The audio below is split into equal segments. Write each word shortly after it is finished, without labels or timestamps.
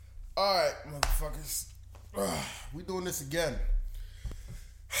Alright, motherfuckers. We doing this again.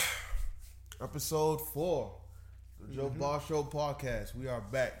 Episode 4. The Joe Boss Show podcast. We are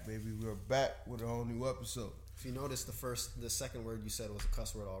back, baby. We are back with a whole new episode. If you notice, the second word you said was a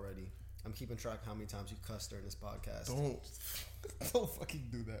cuss word already. I'm keeping track of how many times you cussed during this podcast. Don't fucking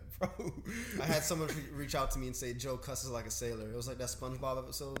do that, bro. I had someone reach out to me and say Joe cusses like a sailor. It was like that SpongeBob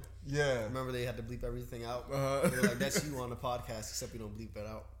episode. Yeah. Remember they had to bleep everything out? Uh-huh. They were like, that's you on the podcast, except you don't bleep it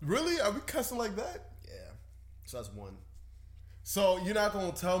out. Really? Are we cussing like that? Yeah. So that's one. So you're not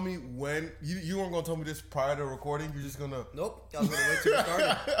gonna tell me when you weren't gonna tell me this prior to recording. You're just gonna Nope. I was gonna wait till we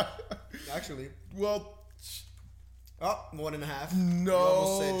started. Actually. Well, 1.5. no, You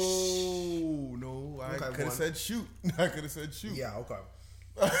almost said shh. no. I Okay, could have one. said shoot. I could have said shoot. Yeah, okay.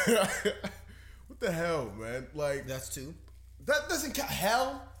 What the hell, man? Like That's 2. that doesn't count.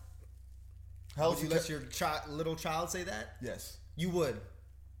 Hell. Would you let your little child say that? Yes. You would,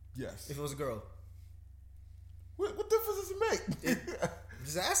 Yes. if it was a girl. What difference does it make?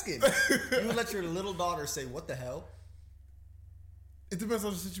 Just asking. You would let your little daughter say, what the hell? It depends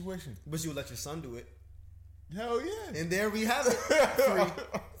on the situation. But you would let your son do it. Hell yeah. And there we have it.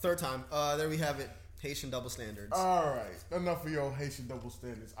 Third time. There we have it. Haitian double standards. All right. Enough of your Haitian double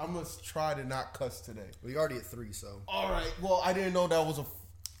standards. I must try to not cuss today. We already at 3, so. All right. Well, I didn't know that was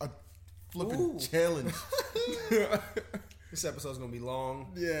a flipping challenge. This episode's going to be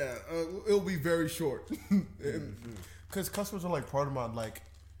long. Yeah. It'll be very short. Because cuss words are like part of my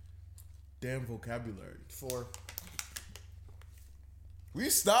damn vocabulary. 4. We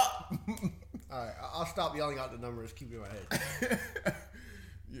stop. Alright, I'll stop yelling out the numbers. Keep it in my head.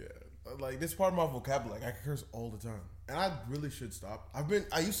 Yeah. Like, this part of my vocabulary. I curse all the time. And I really should stop.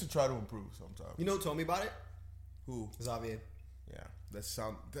 I used to try to improve sometimes. You know who told me about it? Who? Xavier. Yeah.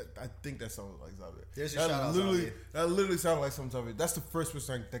 I think that sounds like Xavier. There's your shout out, Xavier. That literally sounded like some Xavier. That's the first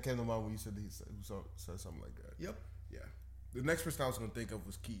person that came to mind when you said who said something like that. Yep. Yeah. The next person I was going to think of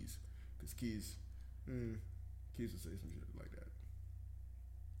was Keys. Because Keys would say some shit like that.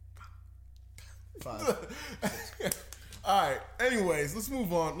 5. All right. Anyways, let's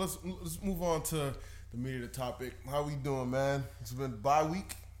move on. Let's move on to the meat of the topic. How we doing, man? It's been bye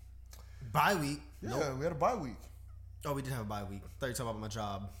week. Bye week. Yeah, Nope. we had a bye week. Oh, we did have a bye week. I thought you were talking about my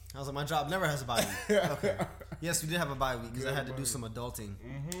job. I was like, my job never has a bye week. Okay. Yes, we did have a bye week because I had to do some adulting.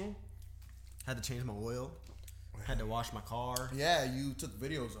 Mm-hmm. Had to change my oil. Had to wash my car. Yeah, you took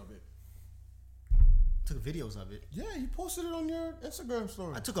videos of it. Took videos of it. Yeah, you posted it on your Instagram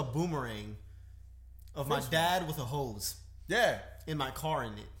story. I took a boomerang of my dad with a hose Yeah, in my car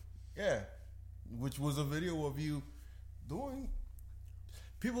in it. yeah. Which was a video of you doing.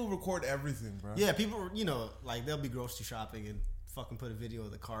 People record everything, bro. Yeah, people, like they'll be grocery shopping and fucking put a video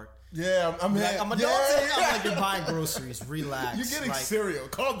of the cart. Yeah, I'm Like, I'm adulting. yeah. I'm like, you're buying groceries. Relax. You're getting like, cereal.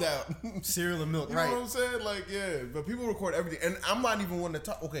 Calm down. cereal and milk. You Right. know what I'm saying? Like, yeah, but people record everything, and I'm not even one to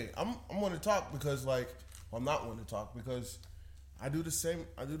talk. Okay, I'm one to talk because I'm not one to talk because I do the same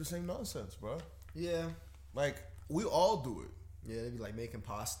nonsense, bro. Yeah. Like, we all do it. Yeah, they be like making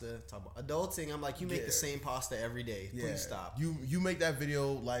pasta. Talk about adulting. I'm like, you make the same pasta every day. Yeah. Please stop. You make that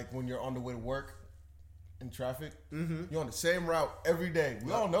video like when you're on the way to work in traffic. Mm-hmm. You're on the same route every day.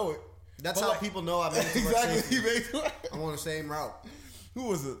 We all know it. That's But how people know I made it to work safely. I'm on the same route. Who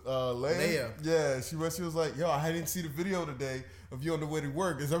was it? Leia? Yeah, she was like, yo, I didn't see the video today of you on the way to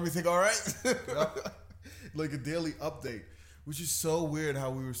work. Is everything all right? Yep. Like a daily update, which is so weird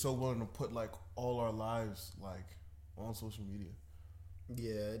how we were so willing to put like all our lives like on social media.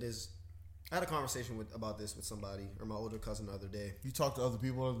 Yeah, it is. I had a conversation about this with somebody or my older cousin the other day. You talk to other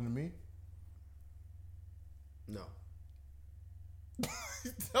people other than me? No.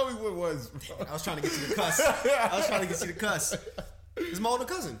 Tell me what it was, bro. I was trying to get you to cuss. It's my older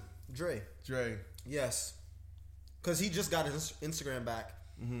cousin, Dre. Yes. Because he just got his Instagram back.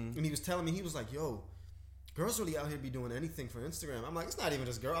 Mm-hmm. And he was telling me, he was like, yo, girls really out here be doing anything for Instagram. I'm like, it's not even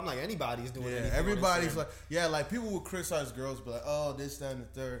just girls. I'm like, anybody's doing anything. Everybody's like, like, people will criticize girls, but like, oh, this, that, and the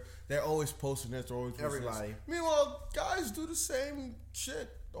third. They're always posting this. They're always posting Everybody. This. Meanwhile, guys do the same shit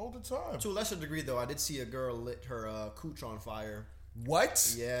all the time. To a lesser degree, though, I did see a girl lit her cooch on fire.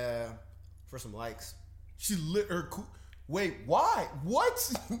 What? Yeah. For some likes. She lit her Wait, why?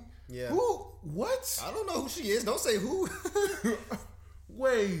 What? Yeah. Who? What? I don't know who she is. Don't say who.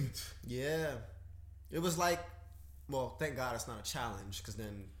 Wait. Yeah. It was like, well, thank God it's not a challenge, because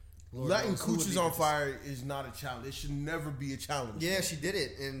then Lord lighting cooches on fire is not a challenge. It should never be a challenge. Yeah, she did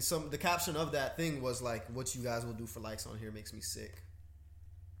it, and the caption of that thing was like, "What you guys will do for likes on here makes me sick."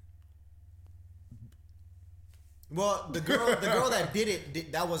 Well, the girl that did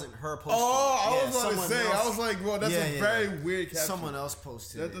it, that wasn't her posting. Oh, I was about to say. I was like, well, that's a very weird caption. Someone else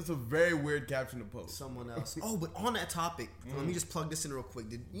posted it. That's a very weird caption to post. Someone else. Oh, but on that topic, let me just plug this in real quick.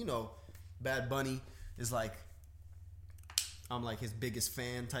 Bad Bunny is like, I'm like his biggest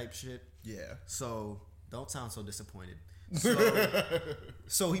fan type shit. Yeah. So don't sound so disappointed.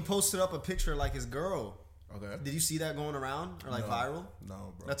 So he posted up a picture like his girl. Okay. Did you see that going around or viral?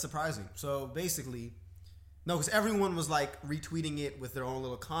 No, bro. That's surprising. So basically, no, because everyone was like retweeting it with their own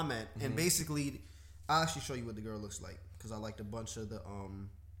little comment, and basically, I'll actually show you what the girl looks like because I liked a bunch of the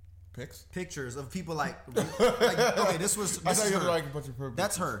pictures of people like okay, this was. I thought you were like a bunch of purple.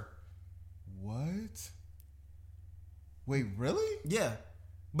 That's her. What? Wait, really? Yeah,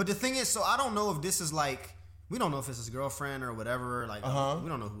 but the thing is, so I don't know if this is like. We don't know if it's his girlfriend or whatever. Like, we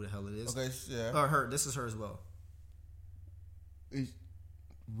don't know who the hell it is. Okay, yeah. Or her. This is her as well.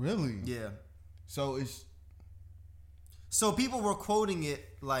 Really? Yeah. So people were quoting it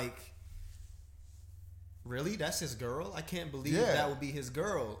like, really? That's his girl? I can't believe that would be his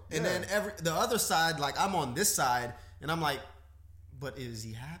girl. And then the other side, like, I'm on this side, and I'm like, but is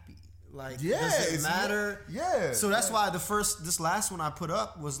he happy? Like, does it matter? Yeah. So that's why this last one I put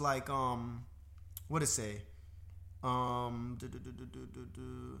up was like, what did it say?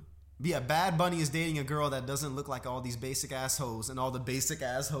 Yeah, Bad Bunny is dating a girl that doesn't look like all these basic assholes, and all the basic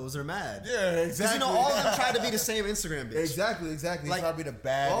assholes are mad. Yeah, exactly. Because all of them try to be the same Instagram bitch. Exactly. Like, try to be the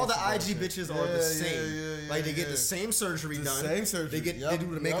bad. All the IG bitches are the same. Like they get the same surgery done. Same surgery. They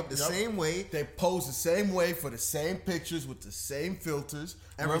do the makeup the same way. They pose the same way for the same pictures with the same filters.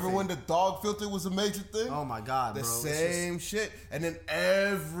 Everything. Remember when the dog filter was a major thing? Oh my god, the bro. Same shit. And then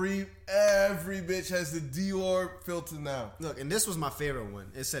every bitch has the Dior filter now. Look, and this was my favorite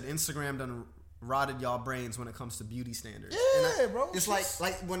one. It said Instagram done rotted y'all brains when it comes to beauty standards. Yeah, bro. It's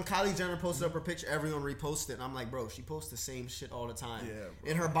like when Kylie Jenner posted up her picture, everyone reposted it. And I'm like, bro, she posts the same shit all the time. Yeah,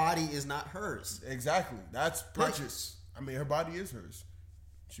 bro. And her body is not hers. Exactly. That's purchase. I mean, her body is hers.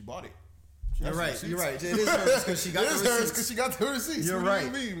 She bought it. You're right. It is hers because she got the receipts. Because she got the receipts. You're what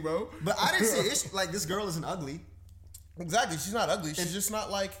right. do you mean, bro? But I didn't see it. Like, this girl isn't ugly. Exactly. She's not ugly. She's just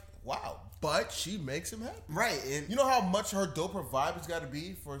not like, wow. But she makes him happy. Right. And you know how much her doper vibe has got to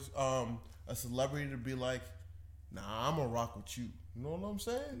be for a celebrity to be like, nah, I'm going to rock with you. You know what I'm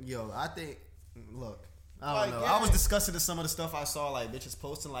saying? Yo, I think, look, I don't know. I was discussing some of the stuff I saw, like, bitches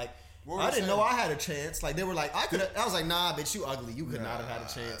posting, like, I didn't know I had a chance. Like, they were like, I was like, nah, bitch, you ugly. You could not have had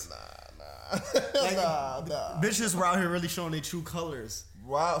a chance. Like, bitches were out here really showing their true colors.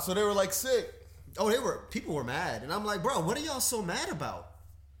 Wow. So they were like sick. Oh, people were mad. And I'm like, bro, what are y'all so mad about?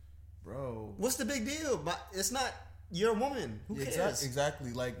 Bro. What's the big deal? But it's not, you're a woman. Who cares?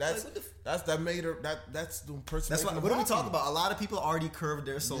 Exactly. Like that's that made her that's the person. That's what are we talking about? A lot of people already curved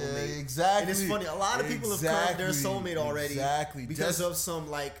their soulmate. Yeah, exactly. And it's funny, a lot of people have curved their soulmate already. Exactly. Because of some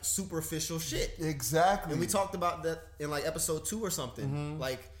like superficial shit. Exactly. And we talked about that in like episode 2 or something. Mm-hmm.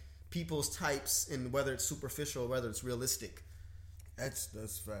 Like people's types and whether it's superficial or whether it's realistic.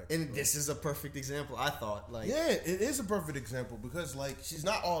 That's fact. And this is a perfect example, I thought. Like, yeah, it is a perfect example because like she's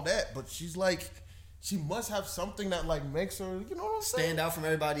not all that, but she's like she must have something that like makes her, you know what I'm saying? Stand out from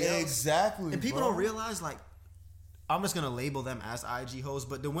everybody else. Exactly. And people don't realize, like, I'm just gonna label them as IG hoes,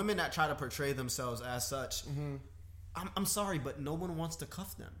 but the women that try to portray themselves as such, I'm sorry, but no one wants to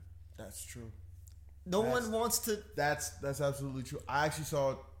cuff them. That's true. No one wants to. That's absolutely true. I actually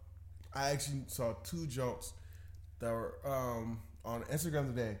saw 2 jokes that were on Instagram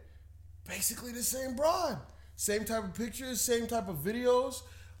today. Basically the same broad. Same type of pictures, same type of videos.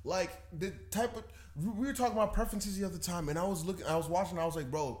 Like the type of we were talking about preferences the other time, and I was watching, I was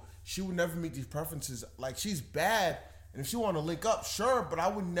like, bro, she would never meet these preferences. Like, she's bad, and if she want to link up, sure, but I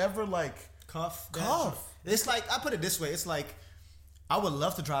would never like cuff. It's like, I put it this way, it's like I would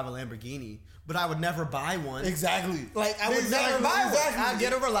love to drive a Lamborghini, but I would never buy one. Exactly. Like, I would never buy one. I'd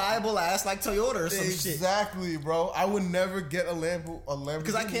get a reliable ass like Toyota or some shit. Exactly, bro. I would never get a Lamborghini.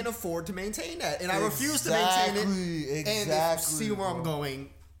 Because I can't afford to maintain that. And I refuse to maintain it. Exactly. And see where I'm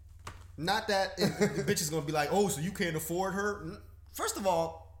going. Not that the bitch is going to be like, oh, so you can't afford her? First of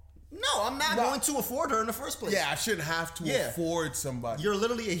all, no, I'm not going to afford her in the first place. Yeah, I shouldn't have to afford somebody. You're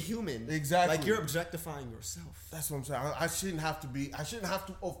literally a human. Exactly. Like, you're objectifying yourself. That's what I'm saying. I shouldn't have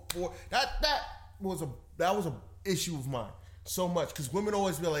to afford that was a issue of mine so much, because women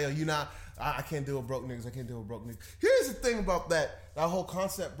always be like, yo, I can't deal with broke niggas. I can't deal with broke niggas. Here's the thing about that whole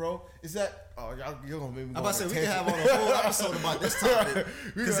concept, bro, is that you're gonna make me. I'm about to say we can have on a whole episode about this topic,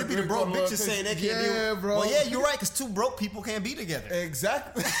 because it be the broke bitches saying they can't deal with. Bro. Well, yeah, you're right, because 2 broke people can't be together.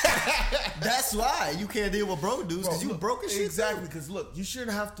 Exactly. That's why you can't deal with broke dudes, because you broke as shit. Exactly, because look, you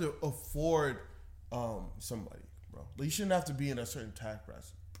shouldn't have to afford somebody. Like, you shouldn't have to be in a certain tax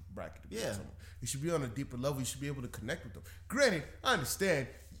bracket to be with someone. You should be on a deeper level. You should be able to connect with them. Granted, I understand.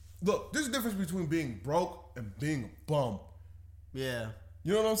 Look, there's a difference between being broke and being a bum. Yeah.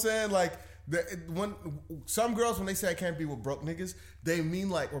 You know what I'm saying? Like, when some girls, when they say I can't be with broke niggas, they mean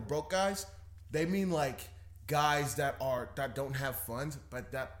like, or broke guys, they mean like guys that don't have funds,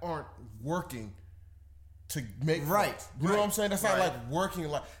 but that aren't working to make funds. You know what I'm saying? That's not like working.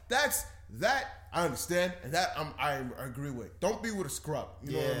 Like, that I understand, and that I agree with. Don't be with a scrub.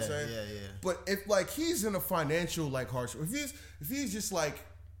 You know what I'm saying? Yeah. But if like he's in a financial like hardship, if he's just like,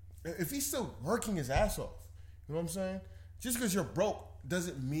 if he's still working his ass off, you know what I'm saying? Just because you're broke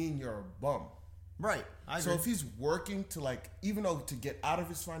doesn't mean you're a bum. Right. I agree. So if he's working to like, even though to get out of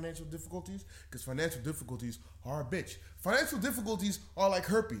his financial difficulties, because financial difficulties are a bitch. Financial difficulties are like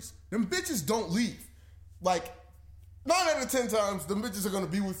herpes. Them bitches don't leave. Like, 9 out of 10 times, them bitches are going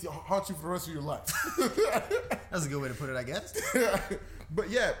to be with you, haunt you for the rest of your life. That's a good way to put it, I guess. But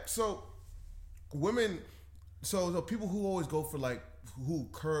yeah, so women, so the people who always go for like, who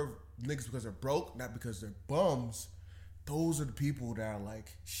curve niggas because they're broke, not because they're bums, those are the people that are like,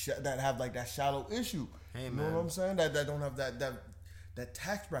 that have like that shallow issue. Hey, you know what I'm saying? That don't have that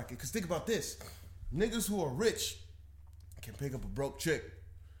tax bracket. Because think about this. Niggas who are rich can pick up a broke chick.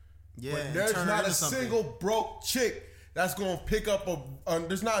 Yeah, but there's not a single broke chick that's going to pick up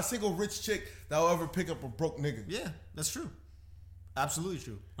there's not a single rich chick that will ever pick up a broke nigga. Yeah, that's true. Absolutely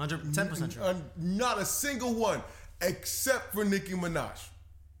true. 110% true. Not a single one, except for Nicki Minaj.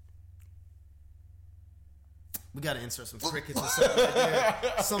 We got to insert some crickets or something right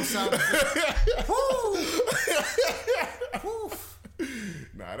there. Some sound effect. Woo!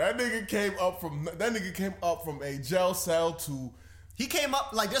 Nah, that nigga came up from a jail cell to... He came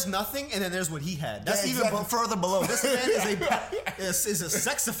up like there's nothing, and then there's what he had. That's even further below. This man is a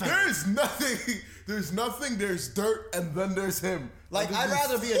sex offender. There's nothing. There's dirt, and then there's him. Like, I'd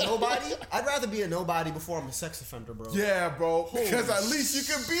rather be a nobody. I'd rather be a nobody before I'm a sex offender, bro. Yeah, bro. Because at least you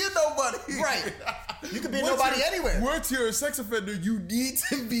can be a nobody. Right. You can be a nobody anywhere. Once you're a sex offender, you need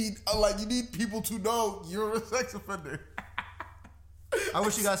to be you need people to know you're a sex offender. I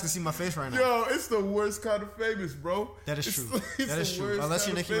wish you guys could see my face right now. Yo, it's the worst kind of famous, bro. That is true. That is true. Unless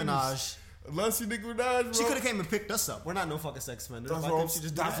you're Nicki Minaj. Unless you're Nicki Minaj, bro. She could have came and picked us up. We're not no fucking sex offenders. That's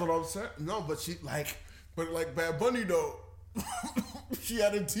what I'm saying. No, but like Bad Bunny though. She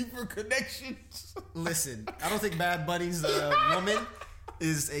had a deeper connection. Listen, I don't think Bad Bunny's woman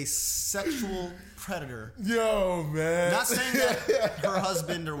is a sexual predator. Yo, man. Not saying that her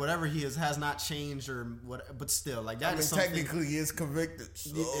husband or whatever he is has not changed or what, but still, like that is something. Technically, he is convicted.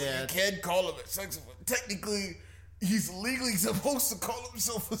 So you can't call him a sex offender. Technically, he's legally supposed to call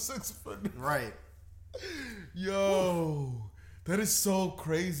himself a sex offender. Right. Yo, that is so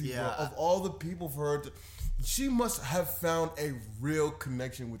crazy, bro. Of all the people for her to... She must have found a real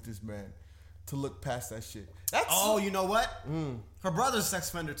connection with this man to look past that shit. You know what? Her brother's a sex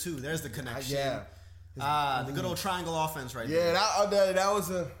offender too. There's the connection. The good old triangle offense right there. Yeah, that was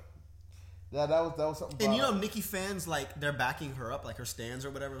something. And you know, Nicki fans, like, they're backing her up, like her stands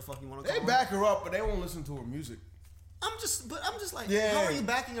or whatever the fuck you want to call them. They back her up, but they won't listen to her music. I'm just like, how are you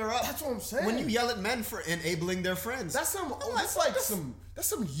backing her up? That's what I'm saying. When you yell at men for enabling their friends, that's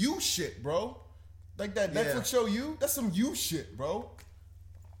some you shit, bro. Like that Netflix show You, that's some you shit, bro.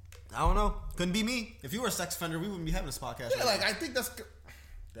 I don't know. Couldn't be me. If you were a sex offender, we wouldn't be having this podcast. Yeah, like, I think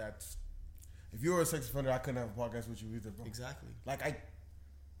that's if you were a sex offender, I couldn't have a podcast with you either, bro. Exactly. Like I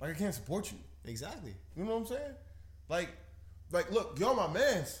can't support you. Exactly. You know what I'm saying? Like, look, y'all my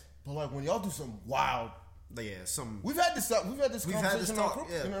mans, but like when y'all do something wild, we've had this conversation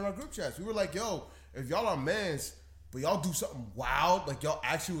in our group chats. We were like, yo, if y'all are mans, but y'all do something wild, like y'all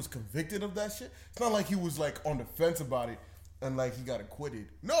actually was convicted of that shit. It's not like he was like on the fence about it and like he got acquitted.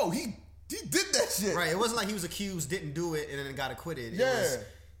 No, he did that shit. Right. It wasn't like he was accused, didn't do it, and then got acquitted. Yeah. It was,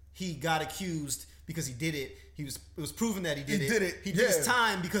 he got accused because he did it. It was proven that he did it. He did his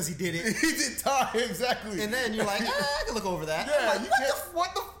time because he did it. He did time, exactly. And then you're like, I can look over that. Yeah, like,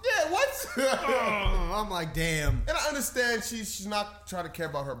 what? I'm like, damn. And I understand she's not trying to care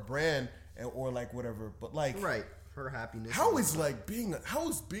about her brand or like whatever, but like, right. Her happiness. How is being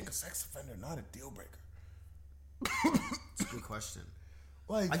a sex offender not a deal breaker? It's a good question.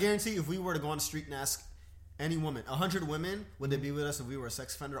 Like, I guarantee if we were to go on the street and ask any woman, 100 women, would they be with us if we were a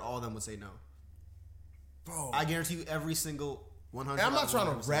sex offender? All of them would say no. Bro, I guarantee you every single 100. And I'm not trying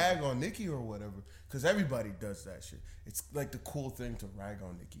to rag on Nicki or whatever, because everybody does that shit. It's like the cool thing to rag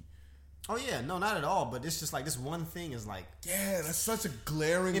on Nicki. Oh yeah, no, not at all. But it's just like this one thing is like, yeah, that's such a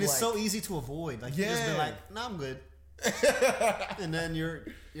glaring. And it's so easy to avoid. Like, you just be like, nah, I'm good. And then you're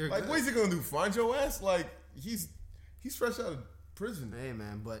like, good. What's he gonna do? Find your ass? Like, he's He's fresh out of prison. Hey,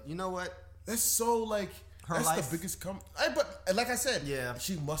 man, but you know what? That's so like that's life, the biggest but like I said, yeah,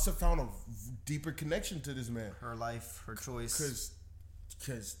 she must have found a deeper connection to this man. Her life, her choice.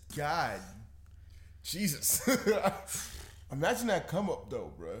 Because God, Jesus, imagine that come up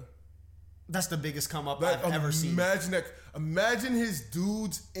though, bro. That's the biggest come up I've ever seen. Imagine his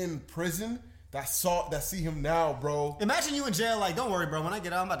dudes in prison that see him now, bro. Imagine you in jail, like, don't worry, bro. When I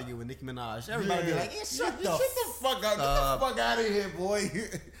get out, I'm about to get with Nicki Minaj. Everybody be like, shut the fuck out, get the fuck out of here, boy.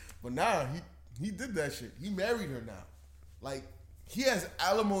 But now he did that shit. He married her now. Like, he has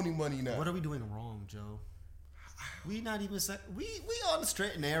alimony money now. What are we doing wrong, Joe? We not even we on the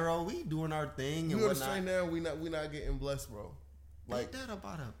straight and narrow. We doing our thing. We on the straight and narrow. We not getting blessed, bro. Like ain't that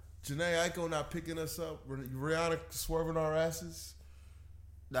about a Janae Aiko not picking us up. Rihanna swerving our asses.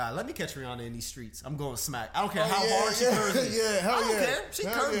 Nah, let me catch Rihanna in these streets. I'm going smack. I don't care how hard she curves me. Yeah, hell I don't care. She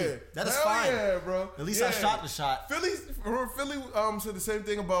curved me. That is fine. Yeah, bro. At least I shot the shot. Philly said the same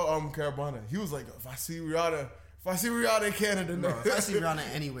thing about Caravana. He was like, if I see Rihanna in Canada, bro, if I see Rihanna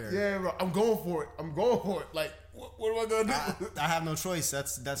anywhere, yeah, bro, I'm going for it. Like, what am I gonna do? I have no choice.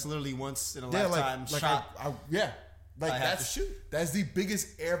 That's literally once in a lifetime shot. Like I have to shoot. That's the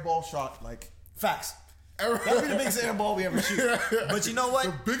biggest airball shot. Like facts. That'll be the biggest airball we ever shoot. But you know what?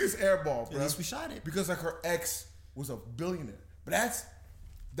 The biggest airball, bro. At least we shot it. Because like her ex was a billionaire. But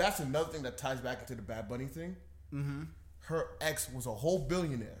that's another thing that ties back into the Bad Bunny thing. Mm-hmm. Her ex was a whole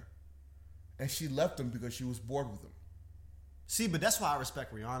billionaire. And she left him because she was bored with him. See, but that's why I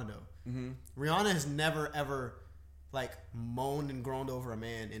respect Rihanna though. Mm-hmm. Rihanna has never ever like moaned and groaned over a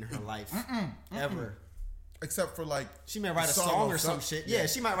man in her life. Ever. Except for like she may write a song or some shit. Yeah,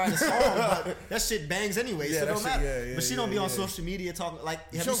 she might write a song, but that shit bangs anyway, so it don't matter. But she don't be on social media talking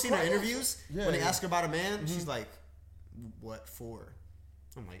like. Have you seen her interviews when they ask her about a man? She's like, "What for?"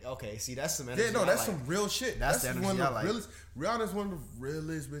 I'm like, okay, see, that's some energy. Yeah, no, that's some real shit. That's the energy one I of the like. realest. Rihanna's one of the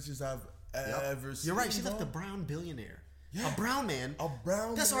realest bitches I've ever seen. You're right. She left a brown billionaire. Yeah. A brown man.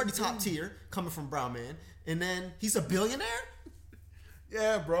 That's already top tier coming from brown man, and then he's a billionaire.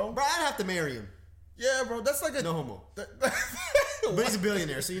 Yeah, bro. Bro, I'd have to marry him. Yeah, bro, that's like no homo. But he's a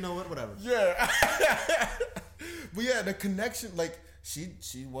billionaire, so you know what? Whatever. Yeah. But yeah, the connection, like she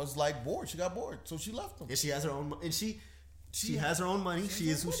was like bored. She got bored, so she left him. And she has her own, and she has her own money. She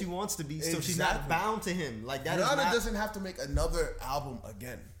is who she wants to be, so she's not bound to him. Like that. Rihanna doesn't have to make another album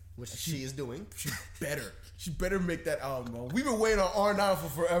again, which she is doing. She better. She better make that album, bro. We've been waiting on R9 for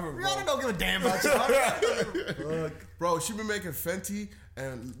forever, bro. Rihanna don't give a damn about you. Bro, she been making Fenty,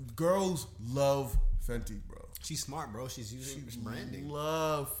 and girls love Fenty, bro. She's smart, bro. She's using branding.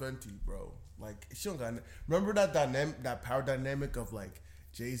 Love Fenty, bro. Like she don't got. Remember that power dynamic of like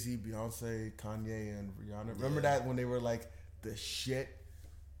Jay-Z, Beyonce, Kanye, and Rihanna. Remember that when they were like the shit.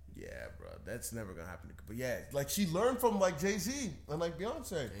 Yeah, bro, that's never gonna happen. But yeah, like she learned from like Jay-Z and like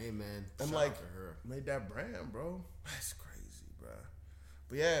Beyonce. Hey man, and like made that brand, bro. That's crazy, bro.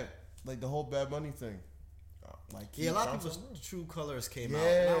 But yeah, like the whole Bad Bunny thing. Like a lot of people's true colors came out,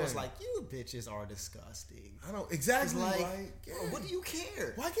 and I was like, "You bitches are disgusting." I know exactly. Like, what do you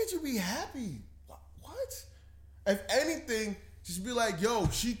care? Why can't you be happy? What? If anything, just be like, "Yo,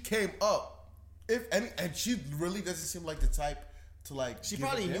 she came up." If any, and she really doesn't seem like the type to like. She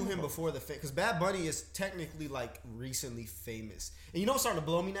probably knew him before the because Bad Bunny is technically like recently famous, and you know what's starting to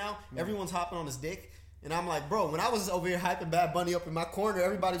blow me now? Everyone's hopping on his dick. And I'm like, bro, when I was over here hyping Bad Bunny up in my corner,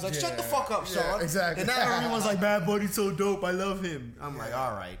 everybody's like, shut the fuck up, Sean. Yeah, exactly. And now everyone's like, Bad Bunny's so dope. I love him. I'm like,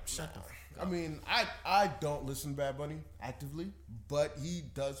 all right, shut the fuck up. I mean, I don't listen to Bad Bunny actively, but he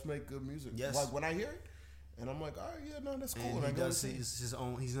does make good music. Yes. Like when I hear it, and I'm like, all right, yeah, no, that's cool. And he does his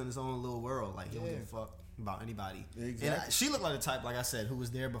own, he's in his own little world. Like, he don't give a fuck about anybody. Exactly. And she looked like the type, like I said, who was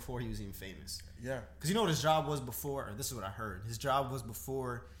there before he was even famous. Yeah. Because you know what his job was before, or this is what I heard. His job was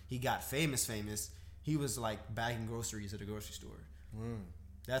before he got famous. He was like bagging groceries at a grocery store.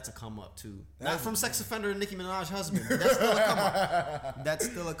 That's a come up too. Not from sex offender and Nicki Minaj husband. But that's still a come up. That's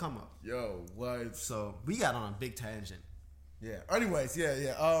still a come up. Yo, what? So we got on a big tangent. Yeah. Anyways,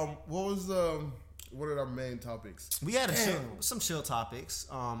 yeah. What was what are our main topics? We had some chill topics.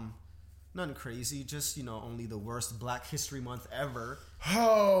 Nothing crazy. Just only the worst Black History Month ever.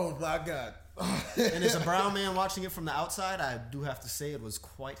 Oh my God. And as a brown man watching it from the outside, I do have to say it was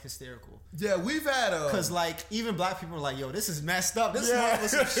quite hysterical. Yeah, we've had because like even black people are like, yo, this is messed up. This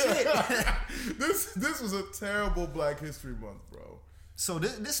was some shit. This was a terrible Black History Month, bro. So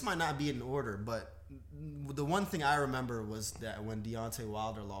this might not be in order, but the one thing I remember was that when Deontay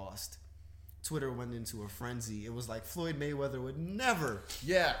Wilder lost, Twitter went into a frenzy. It was like Floyd Mayweather would never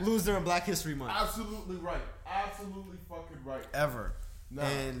lose during Black History Month. Absolutely right. Absolutely fucking right. Ever. Nah.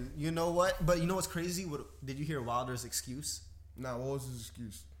 And you know what? But you know what's crazy? Did you hear Wilder's excuse? Nah, what was his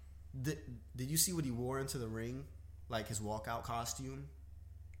excuse? Did you see what he wore into the ring? Like his walkout costume?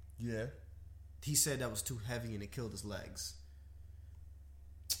 Yeah. He said that was too heavy and it killed his legs.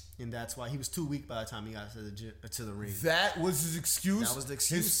 And that's why he was too weak by the time he got to the ring. That was his excuse? That was the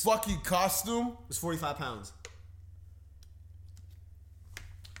excuse. His fucking costume? It was 45 pounds.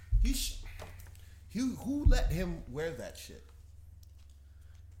 Who let him wear that shit?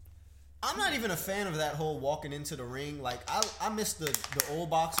 I'm not even a fan of that whole walking into the ring. Like I miss the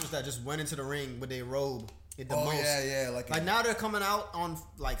old boxers that just went into the ring with their robe. Yeah. Like now they're coming out on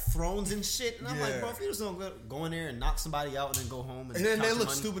like thrones and shit, and I'm like, bro, if you just don't go in there and knock somebody out and then go home, and then they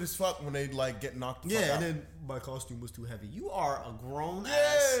look stupid as fuck when they like get knocked. The fuck out. And then my costume was too heavy. You are a grown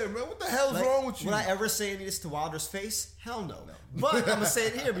ass. Yeah, man, what the hell is wrong with you? Would I ever say any of this to Wilder's face? Hell no. But I'm gonna say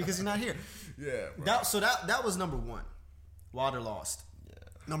it here because he's not here. Yeah. That was number one. Wilder lost. Yeah.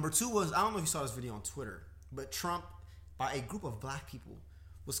 Number two was, I don't know if you saw this video on Twitter, but Trump, by a group of black people,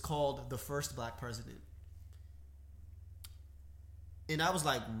 was called the first black president. And I was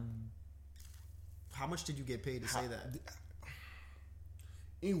like, how much did you get paid to say that?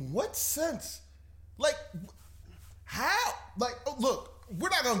 In what sense? Like, how? Like, look, we're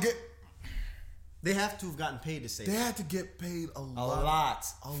not going to get... They have to have gotten paid to say that. They had to get paid a lot. A lot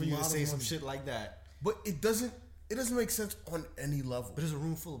for you to say some shit like that. But it doesn't make sense on any level. But there's a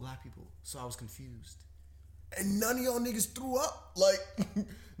room full of black people, so I was confused. And none of y'all niggas threw up. Like,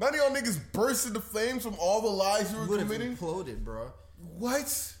 none of y'all niggas burst into flames from all the lies you were committing. Imploded, bro.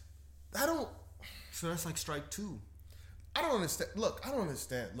 What? I don't... So that's like strike two. I don't understand. Look, I don't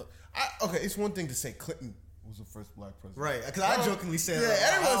understand. Look, okay, it's one thing to say Clinton was the first black president. Right, because I jokingly said that.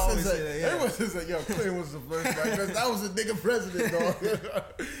 Yeah, everyone says that, yo, Clinton was the first black president. That was a nigga president, dog.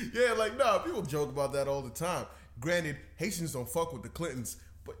 Yeah, like, no, people joke about that all the time. Granted, Haitians don't fuck with the Clintons,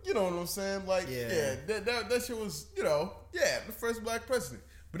 but you know what I'm saying? Like, that shit was, the first black president.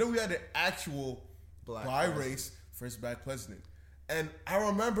 But then we had the actual by race first black president. And I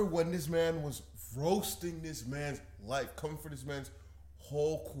remember when this man was roasting this man's life, coming for this man's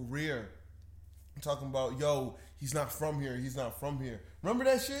whole career. I'm talking about, yo, he's not from here. He's not from here. Remember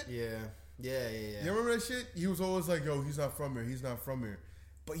that shit? Yeah. You remember that shit? He was always like, yo, he's not from here. He's not from here.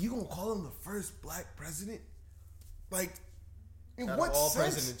 But you gonna call him the first black president? Like, in what sense?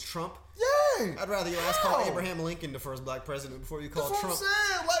 President Trump? Yeah. I'd rather your ass call Abraham Lincoln the first black president before you call Trump. That's what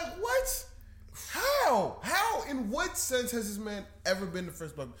I'm saying. Like, what? How? In what sense has this man ever been the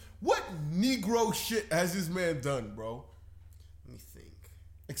first black? What Negro shit has this man done, bro? Let me think.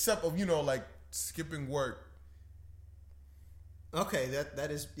 Except of, like, skipping work. Okay,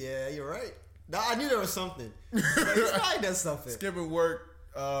 that is, yeah, you're right. No, I knew there was something. He's probably done something. Skipping work.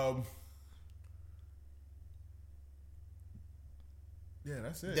 Yeah,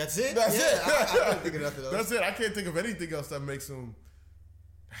 that's it. That's it? That's it. I can't think of nothing else. That's it. I can't think of anything else that makes him...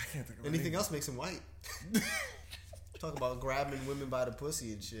 I can't think of anything else makes him white. Talk about grabbing women by the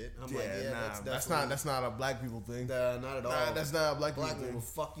pussy and shit. I'm that's not a black people thing. Nah, not at all. Nah, that's not a black people thing. Women will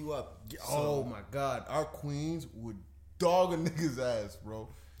fuck you up. Oh my god, our queens would dog a nigga's ass, bro.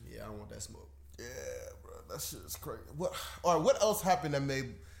 Yeah, I don't want that smoke. Yeah, bro, that shit is crazy. What else happened that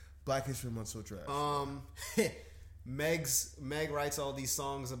made Black History Month so trash? Meg writes all these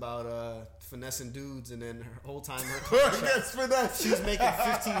songs about finessing dudes, and then her whole time she's making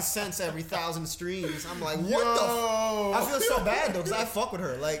 15 cents every 1,000 streams. I'm like, what the? I feel so bad though because I fuck with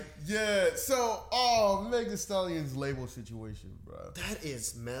her. Like, yeah. So, Meg Thee Stallion's label situation, bro. That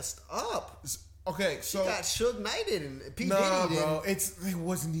is messed up. Okay, so she got Suge Knighted and P. Diddy. Bro, it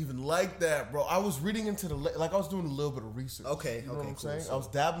wasn't even like that, bro. I was reading into I was doing a little bit of research. Okay, you know what I'm saying? So. I was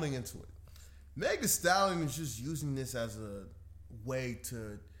dabbling into it. Meg Thee Stallion is just using this as a way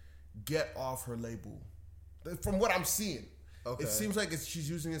to get off her label. From what I'm seeing, it seems like she's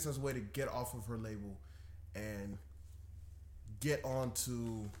using this as a way to get off of her label and get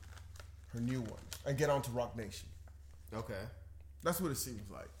onto her new one and get onto Rock Nation. Okay, that's what it seems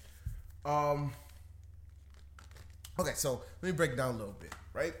like. Okay, so let me break it down a little bit,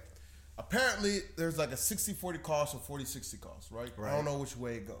 right? Apparently, there's like a 60-40 cost or 40-60 cost, right? I don't know which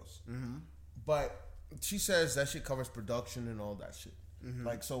way it goes. Mm-hmm. But she says that shit covers production and all that shit. Mm-hmm.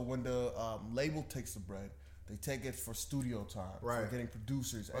 Like, so when the label takes the bread, they take it for studio time, for getting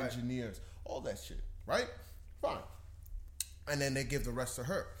producers, engineers, all that shit, right? Fine. And then they give the rest to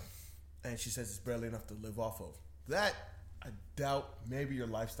her. And she says it's barely enough to live off of. That, I doubt, maybe your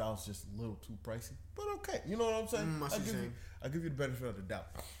lifestyle is just a little too pricey. But okay, you know what I'm saying? I'll give you the benefit of the doubt.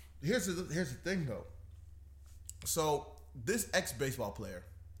 Here's the thing, though. So, this ex-baseball player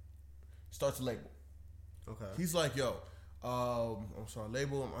starts a label. Okay. He's like, yo, I'm sorry,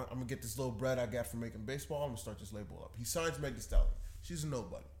 label. I'm gonna get this little bread I got from making baseball. I'm gonna start this label up. He signs Meg Thee Stallion. She's a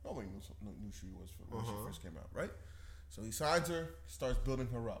nobody. Nobody knew who she was when she first came out, right? So he signs her, starts building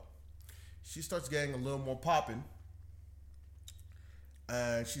her up. She starts getting a little more popping,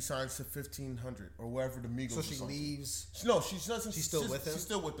 and she signs to 1500 or wherever the Migos. So she leaves. No, she doesn't. She's still with him. She's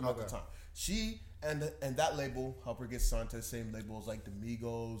still with them at the time. She and that label help her get signed to the same labels like the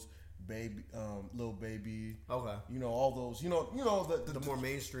Migos, Baby, Lil Baby. Okay. You know all those. You know the more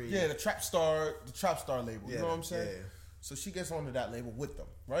mainstream. Yeah, the Trap Star label. Yeah, you know what I'm saying? Yeah. So she gets onto that label with them,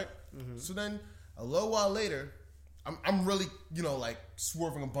 right? Mm-hmm. So then a little while later, I'm really like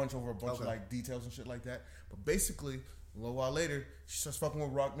swerving a bunch over a bunch of like details and shit like that. But basically, a little while later, she starts fucking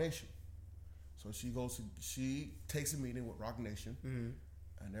with Roc Nation. So she takes a meeting with Roc Nation,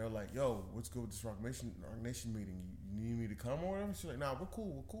 and they're like, "Yo, what's good with this Roc Nation meeting? You need me to come or whatever?" She's like, "Nah, we're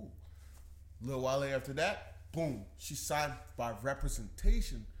cool." A little while later after that, boom, she's signed by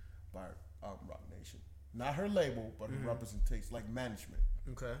representation by Roc Nation. Not her label, but her representation, like management.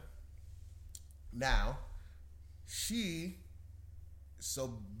 Okay. Now,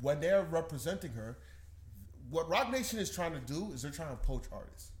 so when they're representing her, what Roc Nation is trying to do is they're trying to poach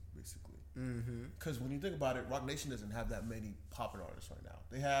artists, basically. Because when you think about it, Roc Nation doesn't have that many popping artists right now.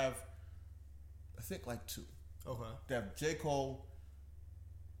 They have, I think, like 2. Okay. They have J. Cole.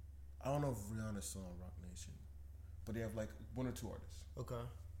 I don't know if Rihanna's still on Roc Nation, but they have like 1 or 2 artists. Okay.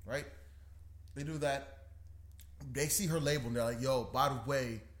 Right? They do that. They see her label and they're like, "Yo, by the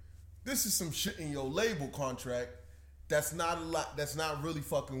way, this is some shit in your label contract that's not a lot. That's not really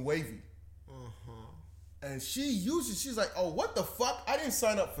fucking wavy." And she's like, "Oh, what the fuck? I didn't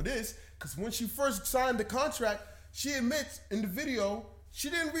sign up for this." Because when she first signed the contract, she admits in the video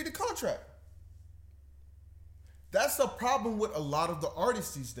she didn't read the contract. That's the problem with a lot of the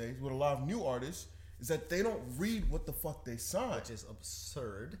artists these days, with a lot of new artists, is that they don't read what the fuck they sign. Which is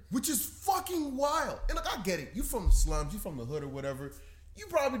absurd. Which is fucking wild. And look, I get it. You from the slums, you from the hood or whatever. You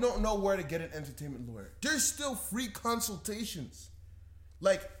probably don't know where to get an entertainment lawyer. There's still free consultations.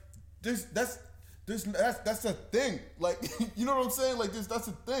 Like, that's a thing. Like, you know what I'm saying? Like, that's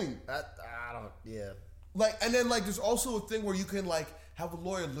a thing. Yeah. Like, and then like, there's also a thing where you can like have a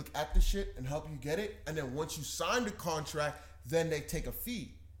lawyer look at the shit and help you get it. And then once you sign the contract, then they take a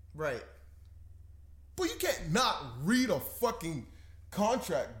fee. Right. But you can't not read a fucking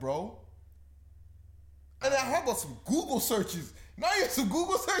contract, bro. And how about some Google searches? Now you have some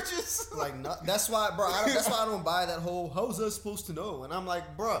Google searches. That's why, bro. That's why I don't buy that whole "how's us supposed to know?" And I'm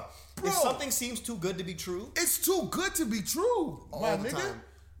like, bro, if something seems too good to be true, it's too good to be true, my nigga. Time.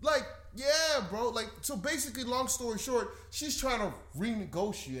 Like, yeah, bro. Like, so basically, long story short, she's trying to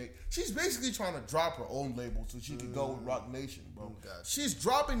renegotiate. She's basically trying to drop her own label so she can go with Roc Nation, bro. She's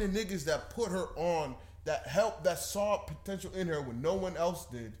dropping the niggas that put her on, that saw potential in her when no one else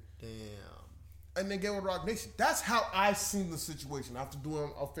did. Damn. And then get with Roc Nation. That's how I seen the situation after doing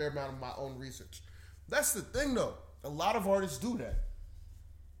a fair amount of my own research. That's the thing, though. A lot of artists do that.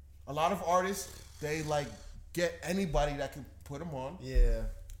 A lot of artists, they like get anybody that can put them on. Yeah.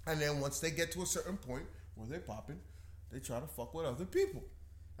 And then once they get to a certain point where they're popping, they try to fuck with other people.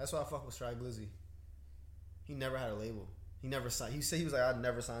 That's why I fuck with Shy Glizzy. He never had a label. He never signed. He said he was like, I'd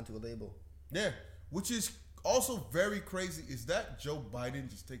never signed to a label. Yeah, which is also very crazy. Is that Joe Biden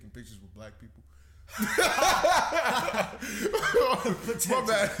just taking pictures with black people? My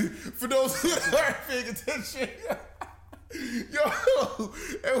bad. For those who aren't paying attention, yo,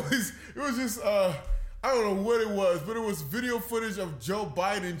 it was just I don't know what it was, but it was video footage of Joe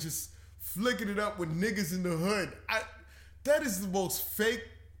Biden just flicking it up with niggas in the hood. That is the most fake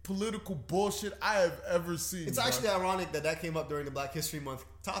political bullshit I have ever seen. It's actually ironic that came up during the Black History Month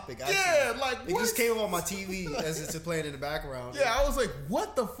topic. Actually. Yeah, like it just came up on my TV as it's playing in the background. Yeah, I was like,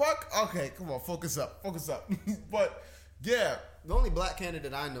 what the fuck? Okay, come on, focus up. But yeah, the only black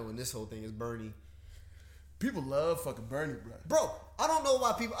candidate I know in this whole thing is Bernie. People love fucking Bernie, bro. Bro, I don't know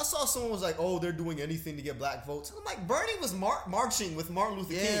why people. I saw someone was like, "Oh, they're doing anything to get black votes." I'm like, Bernie was marching with Martin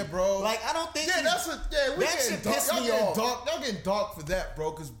Luther King. Yeah, bro. Like, I don't think. Yeah, we that shit pissed me off. Y'all getting dark for that, bro.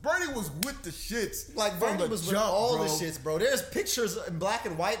 Because Bernie was with the shits. Like Bernie was with all the shits, bro. There's pictures in black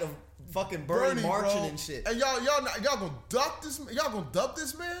and white of fucking Bernie marching, bro, and shit. And y'all gonna duck this? Y'all gonna dub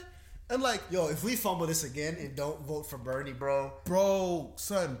this man? And like, yo, if we fumble this again and don't vote for Bernie, bro,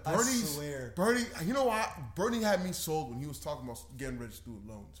 son, Bernie, you know what? Bernie had me sold when he was talking about getting rid of student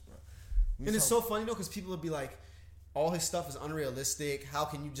loans, bro. And it's so funny though, because people would be like, all his stuff is unrealistic. How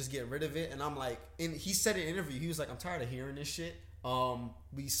can you just get rid of it? And I'm like, and he said in an interview, he was like, I'm tired of hearing this shit.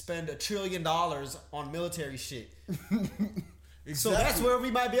 We spend $1 trillion on military shit. Exactly. So that's where we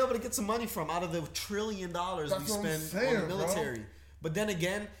might be able to get some money from out of the $1 trillion we spend on the military. Bro. But then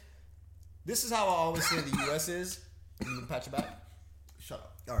again, this is how I always say the U.S. is. You can pat your back. Shut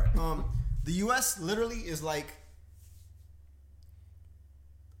up. All right. The U.S. literally is like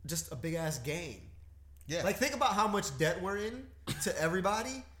just a big ass gang. Yeah. Like, think about how much debt we're in to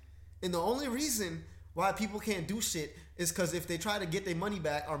everybody, and the only reason why people can't do shit is because if they try to get their money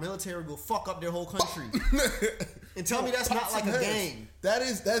back, our military will fuck up their whole country. And tell me that's not like a gang.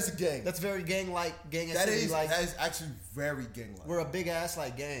 That's a gang. That's very gang-like. That is actually very gang-like. We're a big-ass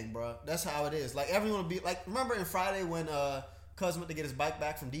like gang, bro. That's how it is. Like, everyone will be like, remember in Friday when Cuz went to get his bike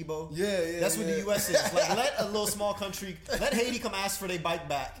back from Debo? Yeah. That's what the U.S. is. Like, let a little small country, let Haiti come ask for their bike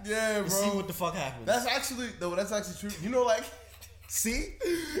back. Yeah, bro. And see what the fuck happens. That's actually true. You know, like... See?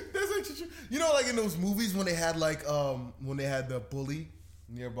 That's actually true. You know, like in those movies when they had like when they had the bully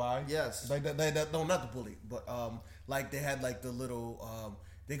nearby. Yes. Like that no, not the bully, but like they had like the little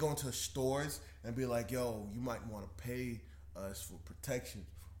they go into stores and be like, yo, you might want to pay us for protection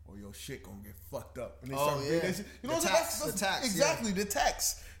or your shit gonna get fucked up. And they start that shit. You know, the tax. Exactly, the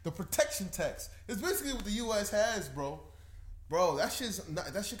tax. The protection tax. It's basically what the US has, bro. Bro, that shit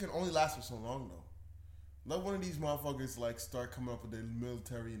can only last for so long though. Let one of these motherfuckers like start coming up with their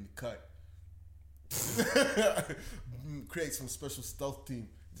military in the cut. Create some special stealth team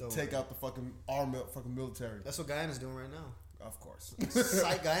to take out the fucking military. That's what Guyana's doing right now. Of course.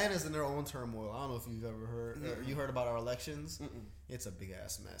 Guyana's in their own turmoil. I don't know if you've ever heard. You heard about our elections? Mm-mm. It's a big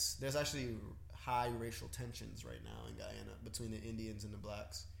ass mess. There's actually high racial tensions right now in Guyana between the Indians and the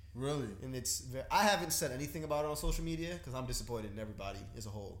blacks. Really? And I haven't said anything about it on social media because I'm disappointed in everybody as a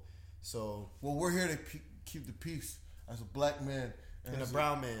whole. So, well, we're here to keep the peace as a black man and a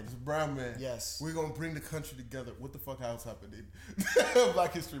brown man. As a brown man, yes, we're gonna bring the country together. What the fuck else happened in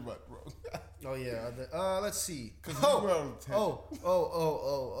Black History Month, bro? Oh yeah. Let's see. The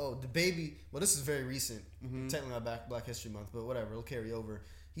baby. Well, this is very recent. Mm-hmm. Technically not Black History Month, but whatever. It'll carry over.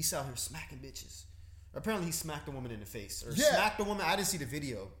 He's out here smacking bitches. Apparently, he smacked a woman in the face or smacked a woman. I didn't see the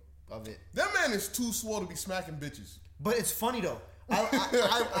video of it. That man is too swole to be smacking bitches. But it's funny though.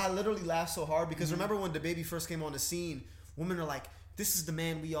 I literally laughed so hard because remember when the baby first came on the scene, women are like, this is the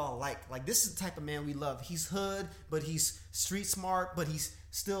man we all like. Like, this is the type of man we love. He's hood, but he's street smart, but he's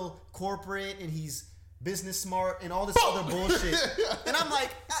still corporate, and he's business smart, and all this other bullshit. And I'm like,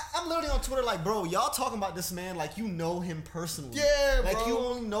 I'm literally on Twitter like, bro, y'all talking about this man like you know him personally. Yeah, like, bro. you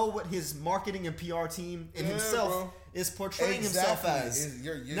only know what his marketing and PR team and himself is portraying himself as.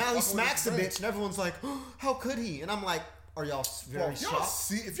 Now he smacks a bitch, and everyone's like, oh, how could he? And I'm like, are y'all very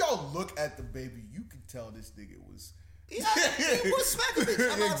shocked? If y'all look at the baby, you can tell this nigga was... Yeah, he would smack a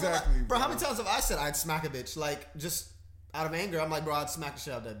bitch. Exactly. Bro, how many times have I said I'd smack a bitch? Like, just out of anger, I'm like, bro, I'd smack the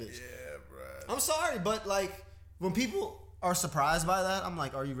shit out of that bitch. Yeah, bro. I'm sorry, but like, when people are surprised by that, I'm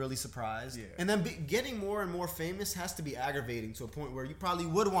like, are you really surprised? Yeah. And then getting more and more famous has to be aggravating to a point where you probably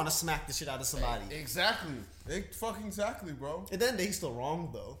would want to smack the shit out of somebody. Exactly. Fucking exactly, bro. And then he's still wrong,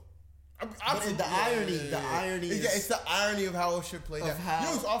 though. But the irony is... Yeah, it's the irony of how it should play out. You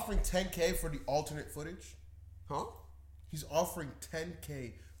know he's offering $10K for the alternate footage? Huh? He's offering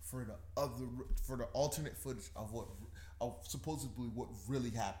 $10K for the alternate footage of supposedly what really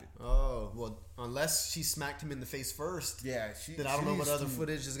happened. Oh, well, unless she smacked him in the face first. Yeah, then I don't know what other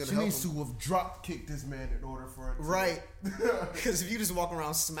footage is going to help him. She needs to have drop kicked this man in order for it to... Right. Because if you just walk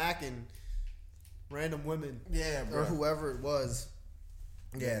around smacking random women... Yeah, bro. Or whoever it was...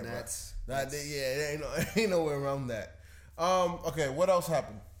 Yeah, ain't no way around that. Okay, what else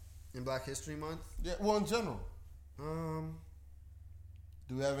happened in Black History Month? Yeah, well, in general. Do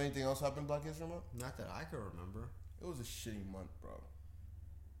we have anything else happen in Black History Month? Not that I can remember. It was a shitty month, bro.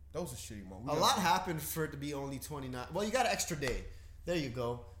 That was a shitty month. A lot happened for it to be only 29. Well, you got an extra day. There you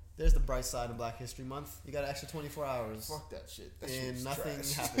go. There's the bright side of Black History Month. You got an extra 24 hours. Fuck that shit. And nothing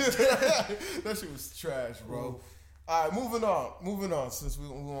happened. That shit was trash, bro. Ooh. All right, moving on. Since we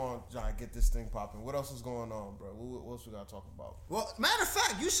want to get this thing popping, what else is going on, bro? What else we got to talk about? Well, matter of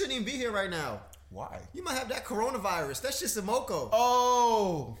fact, you shouldn't even be here right now. Why? You might have that coronavirus. That's just in Moco.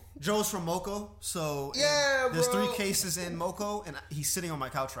 Oh. Joe's from Moco, so yeah, there's 3 cases in Moco, and he's sitting on my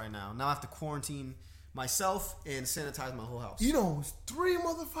couch right now. Now I have to quarantine myself and sanitize my whole house. You know, it's 3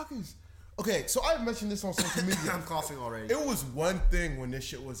 motherfuckers. Okay, so I mentioned this on social media. I'm coughing already. It was one thing when this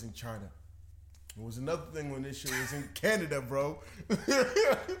shit was in China. It was another thing when this shit was in Canada, bro.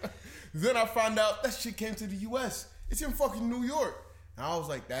 Then I found out that shit came to the U.S. It's in fucking New York. And I was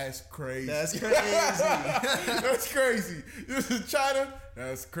like, that's crazy. That's crazy. That's crazy. It was in China.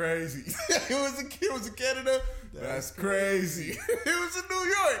 That's crazy. It was in Canada. That's crazy. It was in New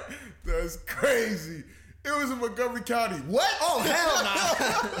York. That's crazy. It was in Montgomery County. What? Oh, hell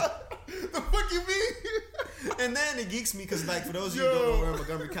no. The fuck you mean? And then it geeks me because, like, for those of you who don't know where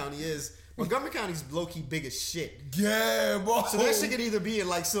Montgomery County is, Montgomery County's low-key big as shit. Yeah, bro. So that shit could either be in,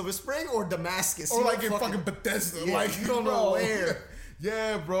 like, Silver Spring or Damascus. Or, like, in fucking Bethesda. Yeah, like, you don't know where.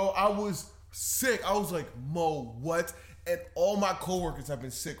 Yeah, bro. I was sick. I was like, Mo, what? And all my coworkers have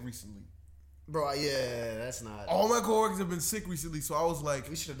been sick recently. Bro, yeah, that's not... All my coworkers have been sick recently, so I was like...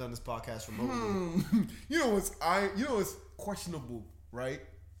 We should have done this podcast remotely. You know what's questionable, right?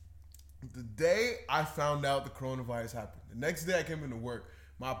 The day I found out the coronavirus happened, the next day I came into work,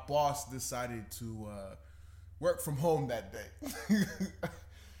 my boss decided to work from home that day.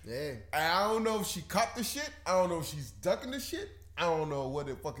 Yeah. And I don't know if she caught the shit. I don't know if she's ducking the shit. I don't know what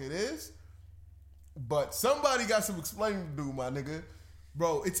the fuck it is. But somebody got some explaining to do, my nigga.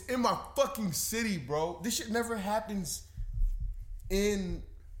 Bro, it's in my fucking city, bro. This shit never happens in,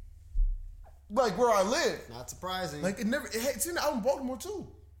 like, where I live. Not surprising. Like, it's out in Baltimore, too.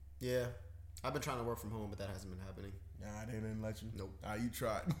 Yeah. I've been trying to work from home, but that hasn't been happening. Nah, they didn't let you. Nope. You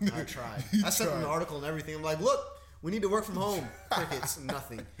tried. I tried. I sent them an article and everything. I'm like, look, we need to work from home. Crickets,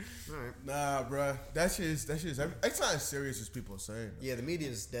 nothing. All right. Nah, bro. That shit is. It's not as serious as people are saying. Yeah, the media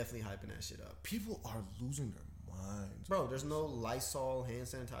is definitely hyping that shit up. People are losing their minds. Bro, there's no Lysol hand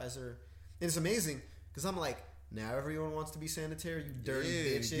sanitizer. And it's amazing because I'm like, now everyone wants to be sanitary, you dirty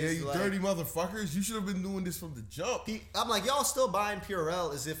bitches. Yeah, you like, dirty motherfuckers. You should have been doing this from the jump. I'm like, y'all still buying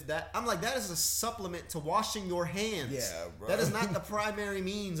Purell as if that... I'm like, that is a supplement to washing your hands. Yeah, bro. That is not the primary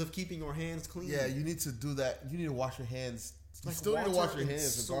means of keeping your hands clean. Yeah, you need to do that. You need to wash your hands. You like still need to wash your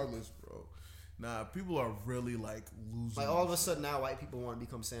hands soup. regardless, bro. Nah, people are really, like, losing. Like, all of a sudden now white people want to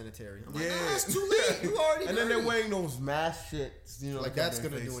become sanitary. I'm like, yeah. nah, it's too late. You already And then they're wearing those mask shit. You know, like that's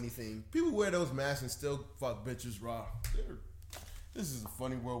going to do anything. People wear those masks and still fuck bitches raw. This is a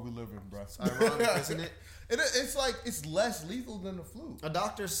funny world we live in, bro. It's ironic, isn't it? It's like, it's less lethal than the flu. A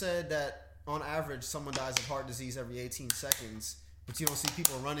doctor said that on average, someone dies of heart disease every 18 seconds. But you don't see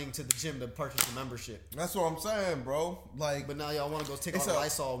people running to the gym to purchase a membership. That's what I'm saying, bro. Like, but now y'all want to go take all the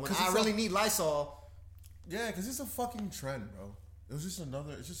Lysol when I really need Lysol. Yeah, because it's a fucking trend, bro. It's just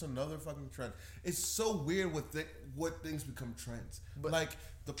another fucking trend. It's so weird what things become trends. But like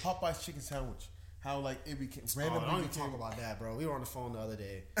the Popeyes chicken sandwich, how like it became randomly. Don't even talk about that, bro. We were on the phone the other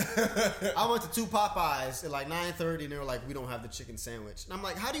day. I went to 2 Popeyes at like 9:30, and they were like, "We don't have the chicken sandwich." And I'm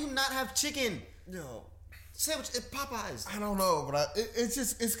like, "How do you not have chicken?" Yo. Sandwich at Popeyes. I don't know, but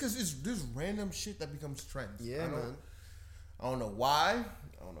it's because it's this random shit that becomes trends. Yeah, man. I don't know why.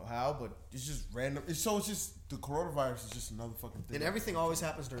 I don't know how, but it's just random. It's just the coronavirus is just another fucking thing. And everything always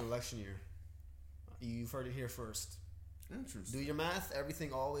happens during election year. You've heard it here first. Interesting. Do your math.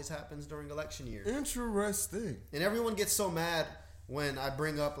 Everything always happens during election year. Interesting. And everyone gets so mad when I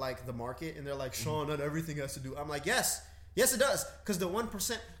bring up like the market, and they're like, "Sean, not everything has to do." I'm like, yes, it does, because the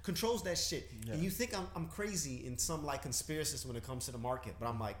 1% controls that shit. Yeah. And you think I'm crazy in some like conspiracies when it comes to the market, but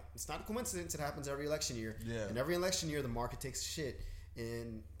I'm like, it's not a coincidence. It happens every election year. Yeah. And every election year, the market takes shit.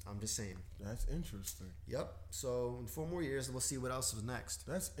 And I'm just saying. That's interesting. Yep. So in 4 more years, we'll see what else is next.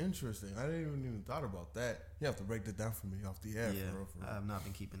 That's interesting. I didn't even thought about that. You have to break that down for me off the air. Yeah. For real. I have not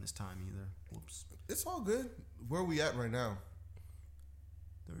been keeping this time either. Whoops. It's all good. Where are we at right now?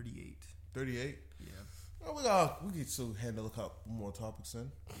 38. 38? Yeah. Oh, we get to handle a couple more topics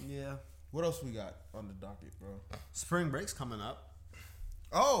then. Yeah. What else we got on the docket, bro? Spring break's coming up.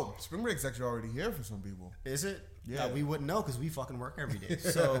 Oh, spring break's actually already here for some people. Is it? Yeah. We wouldn't know because we fucking work every day.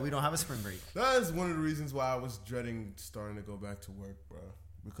 So we don't have a spring break. That is one of the reasons why I was dreading starting to go back to work, bro.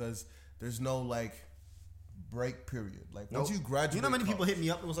 Because there's no, like, break period. Like, once you graduate... You know how many people hit me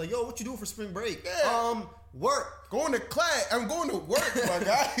up and was like, yo, what you doing for spring break? Yeah. Work. Going to class. I'm going to work, my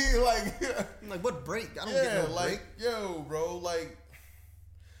guy. I'm like, what break? I don't get no break. Yo, bro, like,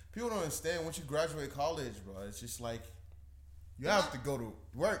 people don't understand. Once you graduate college, bro, it's just like... You have to go to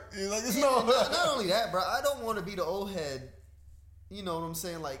work. Like, it's not only that, bro. I don't want to be the old head. You know what I'm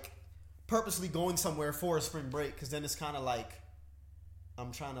saying? Like, purposely going somewhere for a spring break, because then it's kind of like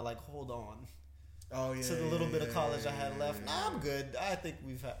I'm trying to like hold on. Oh yeah. To the little bit of college I had left. Nah, I'm good. I think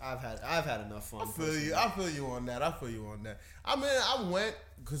I've had enough fun. I feel you on that. I mean, I went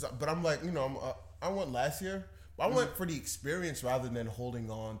but I'm like, you know, I went last year. But I went for the experience rather than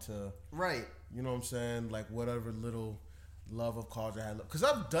holding on to. Right. You know what I'm saying? Like whatever little love of college I had, because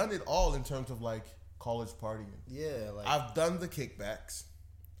I've done it all in terms of like college partying. Yeah, like I've done the kickbacks.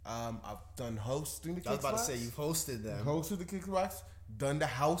 I've done hosting the kickbacks. I was about to say you've hosted them. Hosted the kickbacks. Done the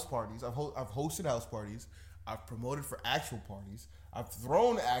house parties. I've hosted house parties. I've promoted for actual parties. I've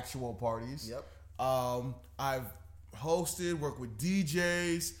thrown actual parties. Yep. I've hosted, worked with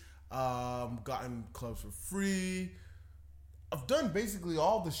DJs. Gotten clubs for free. I've done basically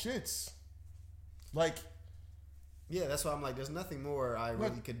all the shits. Like, yeah, that's why I'm like, there's nothing more I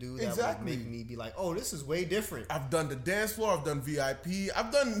really could do that would make me be like, oh, this is way different. I've done the dance floor. I've done VIP.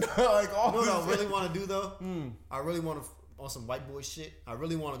 I've done like all. You know what I really want to do though? I really want to on some white boy shit. I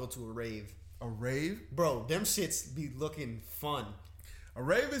really want to go to a rave. A rave, bro? Them shits be looking fun. A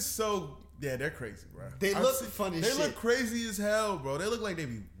rave is so they're crazy, bro. They look fun as shit. They look crazy as hell, bro. They look like they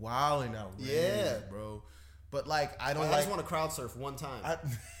be wilding out. Yeah, bro. But like, I just want to crowd surf one time.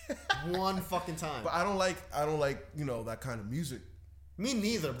 One fucking time. But I don't like that kind of music. Me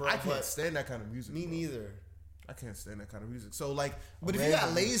neither, bro. I can't stand that kind of music. Me neither. I can't stand that kind of music. So like, but if you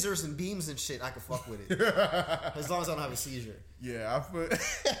got lasers and beams and shit, I can fuck with it. As long as I don't have a seizure. Yeah,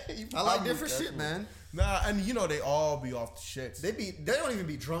 I like different shit, man. Nah, and they all be off the shits. They don't even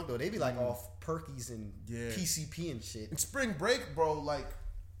be drunk though. They be like off perkies and PCP and shit. And spring break, bro, like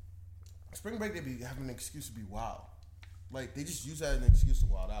spring break, they be having an excuse to be wild. Like they just use that as an excuse to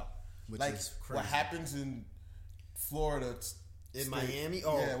wild out. Which is crazy. What happens in Florida? In Miami?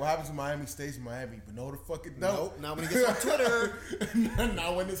 Oh. Yeah, what happens in Miami stays in Miami, but no the fucking Nope. Not when it gets on Twitter.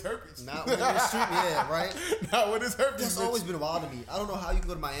 Not when it's herpes. Not when it's shooting, yeah, right? Not when it's herpes. That's always been wild to me. I don't know how you can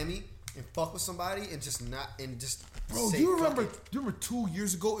go to Miami and fuck with somebody and just Bro, do you remember 2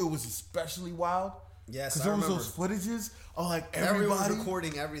 years ago it was especially wild? Yes, because there was those footages of like everyone was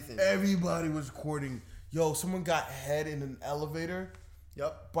recording everything. Everybody was recording. Yo, someone got head in an elevator.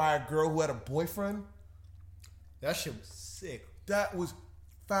 Yep. By a girl who had a boyfriend. That shit was sick. That was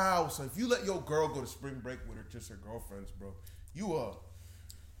foul. So if you let your girl go to spring break with her, just her girlfriends, bro, you're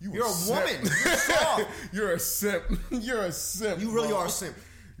a woman. You're a simp. You're a simp. You really are a simp.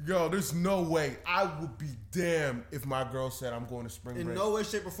 Yo, there's no way. I would be damned if my girl said I'm going to spring break. In no way,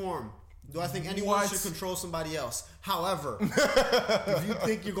 shape, or form do I think anyone should control somebody else. However, if you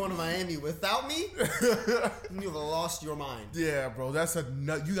think you're going to Miami without me, you've lost your mind. Yeah, bro. You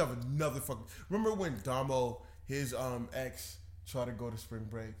have another fucking... Remember when Damo, his ex, tried to go to spring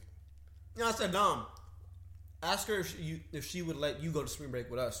break? Yeah, I said, Dom, ask her if she would let you go to spring break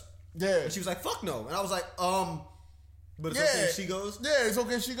with us. Yeah. And she was like, fuck no. And I was like, but it's okay if she goes? Yeah, it's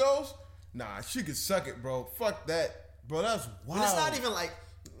okay if she goes? Nah, she could suck it, bro. Fuck that. Bro, that's wild. And it's not even like...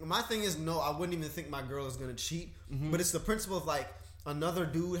 My thing is, no, I wouldn't even think my girl is going to cheat. Mm-hmm. But it's the principle of like, another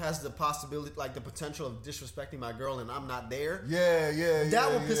dude has the possibility, like the potential of disrespecting my girl and I'm not there. Yeah. That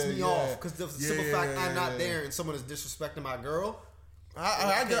will piss me off. Because the simple fact I'm not there and someone is disrespecting my girl.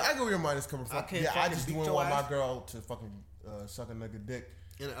 I get where your mind is coming from. I just wouldn't want my girl to fucking suck a nigga dick.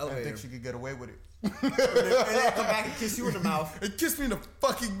 In an elevator. I think she could get away with it. and then come back and kiss you in the mouth. And kiss me in the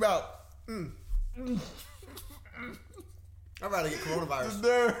fucking mouth. I'd rather get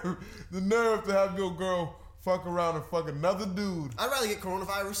coronavirus. The nerve to have your girl fuck around and fuck another dude. I'd rather get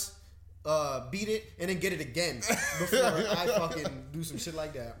coronavirus, beat it, and then get it again before I fucking do some shit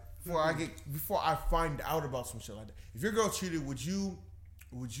like that. Before I find out about some shit like that. If your girl cheated, would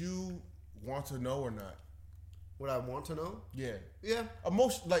you want to know or not? Would I want to know? Yeah. Yeah.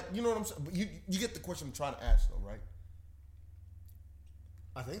 Emotion, like, you know what I'm saying? But you get the question I'm trying to ask though, right?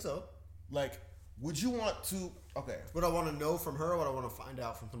 I think so. Like, would you want to... Okay. Would I want to know from her or would I want to find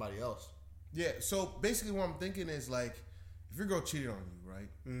out from somebody else? Yeah, so basically what I'm thinking is like, if your girl cheated on you, right?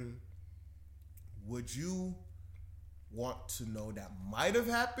 Mm-hmm. Would you want to know that might have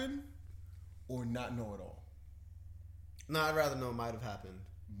happened or not know at all? No, I'd rather know it might have happened.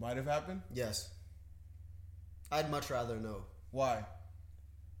 Might have happened? Yes. I'd much rather know. Why?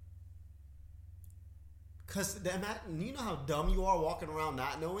 Because you know how dumb you are walking around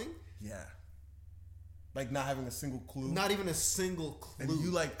not knowing? Yeah. Like not having a single clue. Not even a single clue. And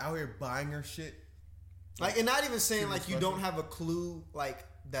you like out here buying her shit. Like, and not even saying like you don't have a clue like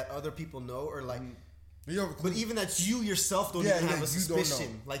that other people know or like. But even that you yourself don't even have a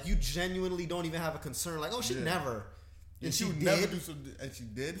suspicion. Like you genuinely don't even have a concern. Like, oh, she never. And she would never do something. And she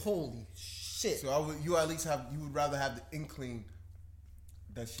did. Holy shit! So you at least have. You would rather have the inkling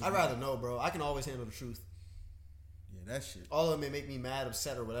that she. I'd rather know, bro. I can always handle the truth. Yeah, that shit. All of it may make me mad,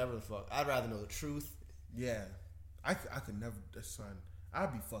 upset, or whatever the fuck. I'd rather know the truth. Yeah, I could never. Son,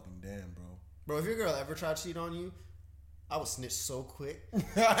 I'd be fucking damn, bro. Bro, if your girl ever tried to cheat on you, I would snitch so quick.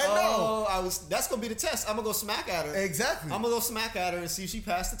 I know. That's gonna be the test. I'm gonna go smack at her. Exactly. I'm gonna go smack at her and see if she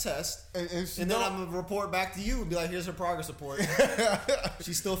passed the test. And then I'm gonna report back to you and be like, "Here's her progress report.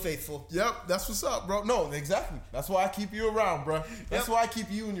 She's still faithful." Yep, that's what's up, bro. No, exactly. That's why I keep you around, bro. That's why I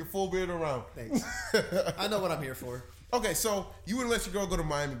keep you and your full beard around. Thanks. I know what I'm here for. Okay, so you wouldn't let your girl go to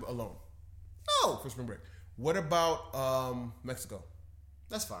Miami alone? No, for spring break. What about Mexico?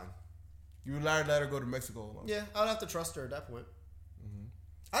 That's fine. You would let her go to Mexico alone? Yeah, I'd have to trust her at that point. Mm-hmm.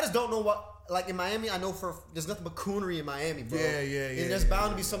 I just don't know what. Like in Miami, I know there's nothing but coonery in Miami, bro. Yeah. And there's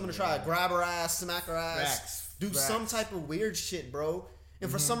bound to be someone to try to grab her ass, smack her ass, do some type of weird shit, bro. And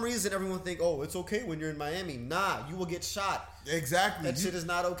for some reason, everyone think, oh, it's okay when you're in Miami. Nah, you will get shot. Exactly. That shit is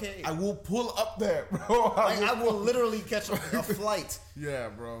not okay. I will pull up there, bro. I will literally catch a flight. Yeah,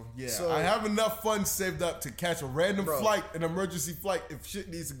 bro. Yeah. So, I have enough funds saved up to catch a random flight, an emergency flight, if shit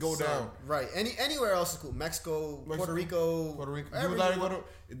needs to go down. Right. Anywhere else is cool. Mexico, Puerto Rico. You would like to go to,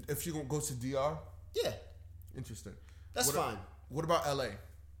 if she gonna go to DR? Yeah. Interesting. That's fine. What about LA?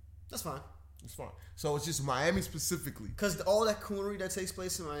 That's fine. It's fine. So it's just Miami specifically. Because all that coonery that takes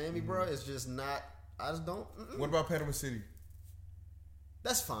place in Miami, bro, is just not. I just don't. What about Panama City?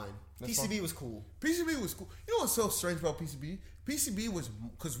 That's fine. PCB was cool. PCB was cool. You know what's so strange about PCB? PCB was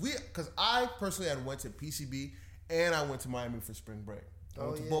because I personally had went to PCB and I went to Miami for spring break. I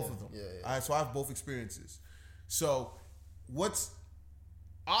went to both of them. Yeah. So I have both experiences. So what's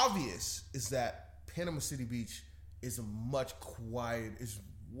obvious is that Panama City Beach is a much quieter. It's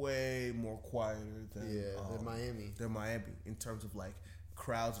way more quieter than Miami. Than Miami in terms of like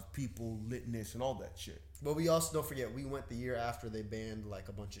crowds of people, litness, and all that shit. But we also don't forget we went the year after they banned like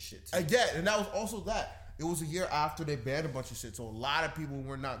a bunch of shit too. And that was also that. It was a year after they banned a bunch of shit, so a lot of people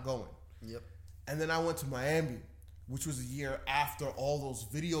were not going. Yep. And then I went to Miami, which was a year after all those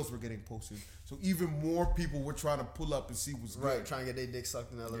videos were getting posted. So even more people were trying to pull up and see what's good. Right, trying to get their dick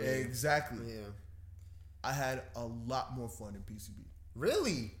sucked in the elevator. Exactly. Yeah. I had a lot more fun in PCB.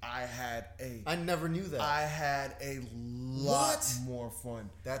 Really? I never knew that. I had a lot more fun.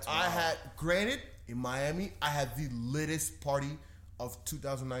 That's wild. Granted, in Miami, I had the littest party of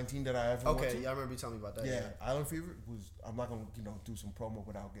 2019 that I ever went to. Okay, I remember you telling me about that. Yeah, Island Fever was. I'm not gonna do some promo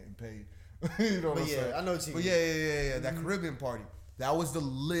without getting paid. You know what I'm saying? I know what you mean. But yeah. That Caribbean party, that was the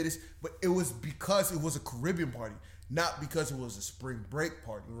littest. But it was because it was a Caribbean party, not because it was a spring break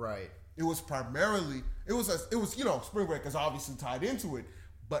party. Right. It was primarily spring break is obviously tied into it,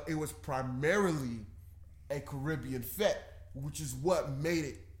 but it was primarily a Caribbean fete, which is what made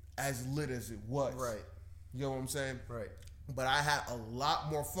it as lit as it was. Right. You know what I'm saying? Right. But I had a lot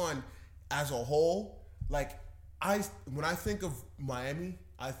more fun as a whole. Like when I think of Miami,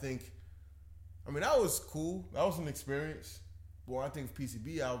 that was cool. That was an experience. But when I think of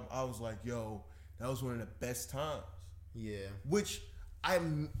PCB, I was like, yo, that was one of the best times. Yeah. Which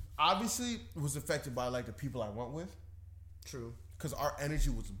I'm obviously was affected by like the people I went with. True. Because our energy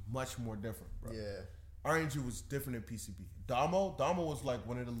was much more different, bro. Yeah. Our energy was different in PCB. Damo was like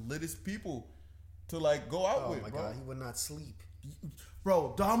one of the littest people to like go out with, bro. Oh my God, he would not sleep.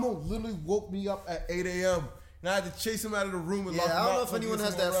 Bro, Damo literally woke me up at 8 a.m. and I had to chase him out of the room and lock him out. I don't know if anyone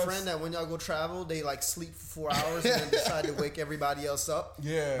has that friend that when y'all go travel, they like sleep for 4 hours and then decide to wake everybody else up.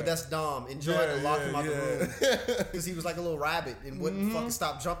 Yeah. But that's Dom. Enjoy to lock him out the room. Because he was like a little rabbit and wouldn't fucking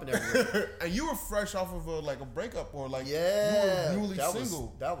stop jumping everywhere. And you were fresh off of a breakup or like you were newly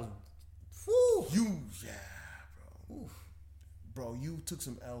single. That was bro. Oof. Bro, you took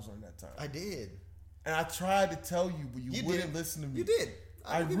some L's on that time. I did. And I tried to tell you, but you wouldn't listen to me. You did.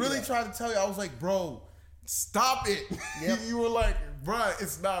 I really tried to tell you. I was like, bro, stop it. Yep. You were like, bro,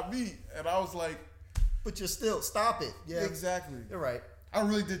 it's not me. And I was like, but you're still, stop it. Yeah. Exactly. You're right. I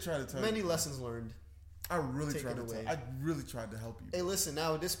really did try to tell you. Many lessons learned. I really tried to help you. Hey, listen,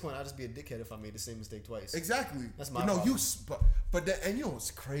 now at this point, I'd just be a dickhead if I made the same mistake twice. Exactly. That's my problem. And you know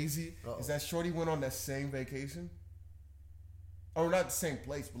what's crazy? Is that Shorty went on that same vacation? Or not the same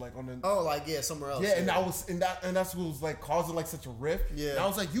place, but like on the somewhere else. Yeah, and that's what was like causing like such a rift. Yeah. And I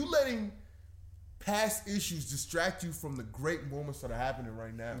was like, you letting past issues distract you from the great moments that are happening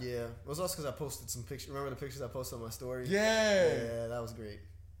right now. Yeah. It was also because I posted some pictures. Remember the pictures I posted on my story? Yeah. Yeah, that was great.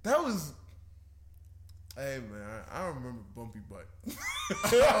 That was. Hey man, I remember Bumpy Butt.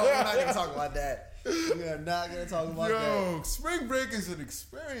 We're not gonna talk about that. We are not gonna talk about that. Yo, spring break is an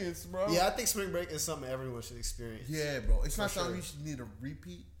experience, bro. Yeah, I think spring break is something everyone should experience. Yeah, bro. It's not something you should need a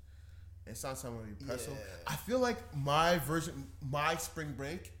repeat. It's not something you pretzel. I feel like my spring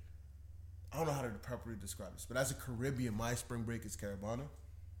break, I don't know how to properly describe this, but as a Caribbean, my spring break is Caribana.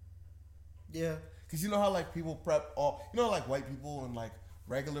 Yeah. Because you know how like people prep like white people and like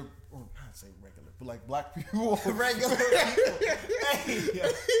regular, or not say regular, but like black people. Regular people. Hey,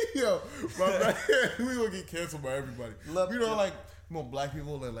 yo, we gonna get canceled by everybody. Black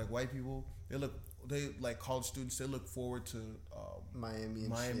people and like white people, they like college students, they look forward to Miami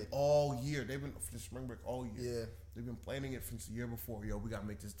shit. All year. They've been for the spring break all year. Yeah. They've been planning it since the year before. Yo, we gotta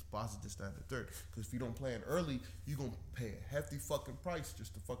make this deposit, this, that, and the third. Because if you don't plan early, you gonna pay a hefty fucking price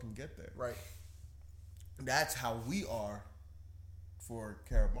just to fucking get there. Right. That's how we are for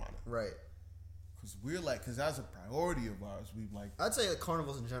Caribana. Right. Because because that's a priority of ours. I'd say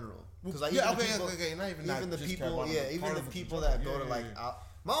carnivals in general. Because not even the people that go to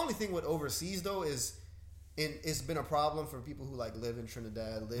my only thing with overseas though is, it's been a problem for people who live in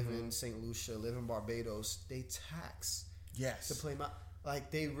Trinidad, live in St. Lucia, live in Barbados. They tax. Yes. To play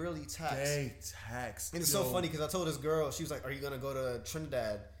they really tax. They tax. And it's so funny because I told this girl, she was like, "Are you gonna go to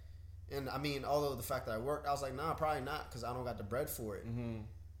Trinidad?" And I mean, although the fact that I worked, I was like, "Nah, probably not, because I don't got the bread for it." Mm-hmm.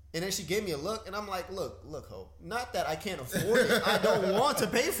 And then she gave me a look, and I'm like, look, Hope. Not that I can't afford it. I don't want to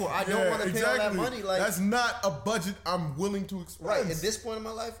pay for it. I don't want to pay all that money. That's not a budget I'm willing to expense. Right. At this point in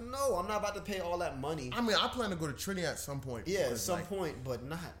my life, no, I'm not about to pay all that money. I mean, I plan to go to Trinity at some point. Yeah, at some point, but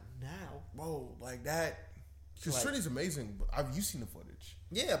not now. Bro, that. Because Trinity's amazing. But you seen the footage.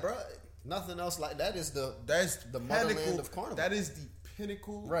 Yeah, bro. Nothing else that is the motherland of carnival. That is the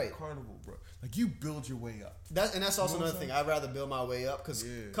pinnacle of carnival, bro. You build your way up. That's also another thing. I'd rather build my way up because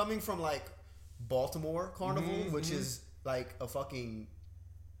coming from Baltimore Carnival, which is a fucking,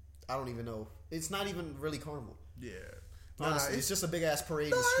 I don't even know. It's not even really carnival. Yeah, honestly, it's just a big ass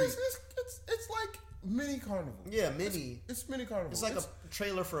parade in the street. It's like mini carnival. Yeah, mini. It's mini carnival. It's like a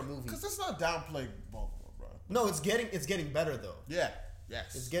trailer for a movie. Because it's not downplay Baltimore, bro. No, it's getting better though. Yeah.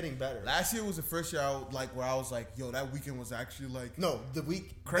 Yes. It's getting better. Last year was the first year where I was like, yo, that weekend was actually No, the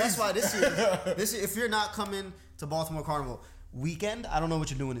week. Crazy. That's why this year, if you're not coming to Baltimore Carnival weekend, I don't know what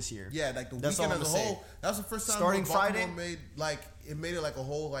you're doing this year. Yeah, the weekend as a whole. That was the first time starting Baltimore Friday made it a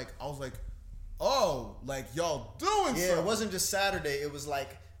whole I was like, oh, y'all doing something. Yeah, it wasn't just Saturday. It was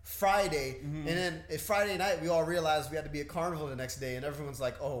Friday, and then Friday night we all realized we had to be at Carnival the next day, and everyone's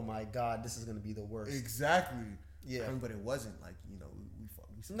like, oh my God, this is gonna be the worst. Exactly. Yeah. But it wasn't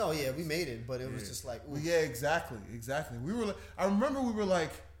No, yeah, we made it, but it was just oof. Yeah, exactly. We were I remember we were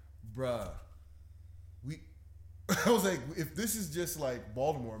bruh, I was like, if this is just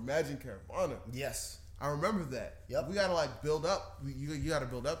Baltimore, imagine Caravana. Yes. I remember that. Yep. We gotta build up. You gotta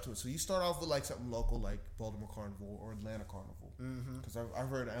build up to it. So you start off with something local like Baltimore Carnival or Atlanta Carnival. Because I've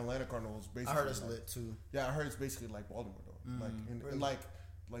heard Atlanta Carnival is basically. I heard it's lit too. Yeah, I heard it's basically like Baltimore though.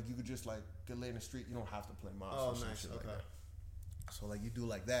 And you could just get laid in the street. You don't have to play mobs. Oh, nice. Okay. So you do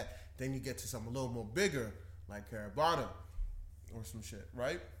that. Then you get to something a little more bigger like Caravana or some shit,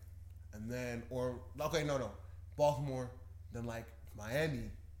 right? And then Baltimore, then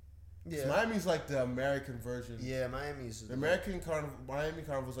Miami. Yeah, Miami's the American version. Yeah, Miami's the American Carnival. Miami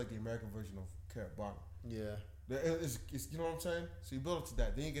Carnival's the American version of Caravana. Yeah, it's you know what I'm saying. So you build up to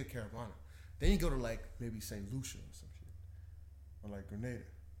that. Then you get Caravana. Then you go to maybe St. Lucia or some shit, or Grenada.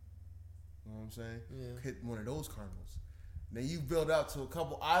 You know what I'm saying? Yeah. Hit one of those carnivals. Then you build out to a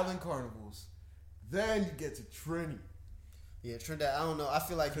couple island carnivals. Then you get to Trinity. Yeah, Trinidad. I don't know. I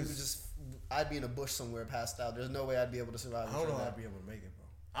feel like I'd be in a bush somewhere, passed out. There's no way I'd be able to survive. I don't know how I'd be able to make it, bro.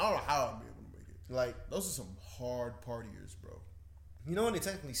 I don't know how I'd be able to make it. Those are some hard partiers, bro. You know when they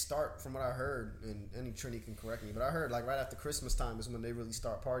technically start, from what I heard, and any Trinity can correct me, but I heard right after Christmas time is when they really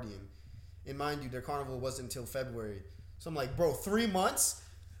start partying. And mind you, their carnival wasn't until February. So I'm like, bro, 3 months?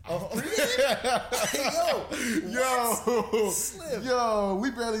 Yo,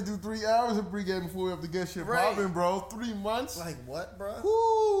 we barely do 3 hours of pregame before we have to get shit popping, bro. 3 months? What, bro?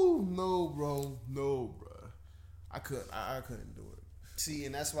 Woo, no, bro. I couldn't do it. See,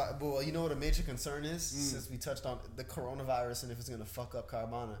 and that's why, boy, you know what a major concern is? Since we touched on the coronavirus and if it's gonna fuck up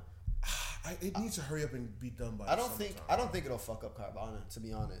Caravana. It needs to hurry up and be done by. I don't think it'll fuck up Caravana, to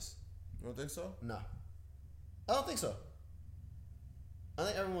be honest. You don't think so? No, I don't think so. I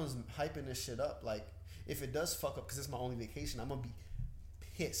think everyone's hyping this shit up. If it does fuck up, because it's my only vacation, I'm gonna be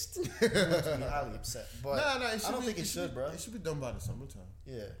pissed. I'm gonna be highly upset. But I don't think it should, bro. It should be done by the summertime.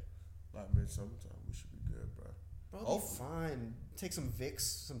 Yeah, mid-summertime, we should be good, bro. Bro, be fine. Take some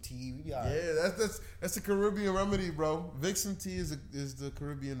Vicks, some tea. We be all right. Yeah, that's the Caribbean remedy, bro. Vicks and tea is the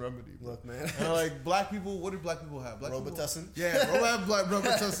Caribbean remedy, bro. Look, man. And black people, what do black people have? Robitussin. Yeah, have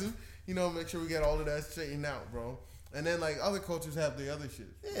Robitussin. Make sure we get all of that straightened out, bro. And then other cultures have the other shit.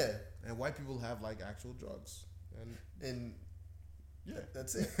 Yeah. And white people have actual drugs. And yeah,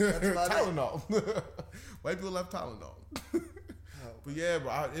 that's it. That's about Tylenol. White people have Tylenol. But yeah,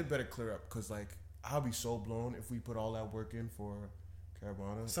 bro, it better clear up because I'll be so blown if we put all that work in for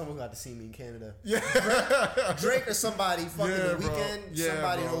Caravana. Someone got to see me in Canada. Yeah. Drake or somebody fucking the weekend. Yeah,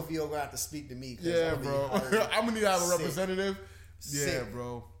 somebody in OVO gonna have to speak to me. Yeah, bro. I'm gonna need to have a representative. Sick. Yeah,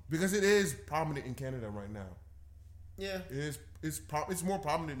 bro. Because it is prominent in Canada right now. Yeah. It's more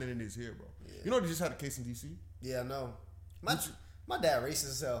prominent than it is here, bro. Yeah. You know they just had a case in DC? Yeah, I know. My dad racist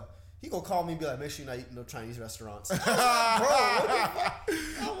as hell. He gonna call me and be like, make sure you're not eating no Chinese restaurants. Bro, what the fuck?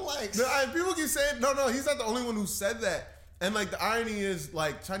 I'm like... No, people keep saying... No, he's not the only one who said that. And like the irony is,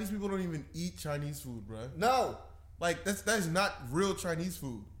 like Chinese people don't even eat Chinese food, bro. No, like that is not real Chinese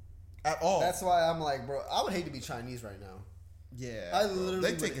food at all. That's why I'm like, bro, I would hate to be Chinese right now. Yeah, I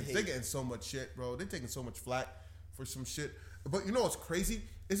literally they getting so much shit, bro. They taking so much flack for some shit. But you know what's crazy?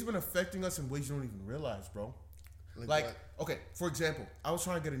 It's been affecting us in ways you don't even realize, bro. Like okay, for example, I was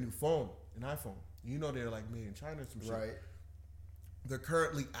trying to get a new phone, an iPhone. You know they're like made in China or some shit. Right. They're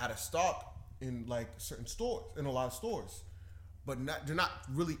currently out of stock in like certain stores, in a lot of stores. But they're not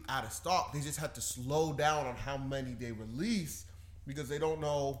really out of stock. They just had to slow down on how many they release because they don't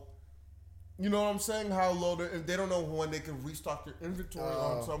know, you know what I'm saying, how low they don't know when they can restock their inventory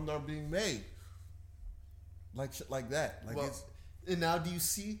on something that are being made. Like shit like that. Like and now do you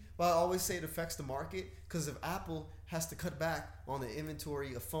see why I always say it affects the market? Because if Apple has to cut back on the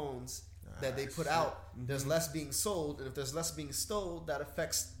inventory of phones that they put out, there's less being sold. And if there's less being sold, that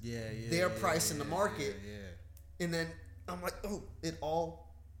affects their price in the market. And then I'm like, oh, it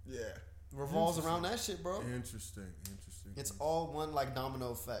all revolves around that shit, bro. Interesting. It's all one like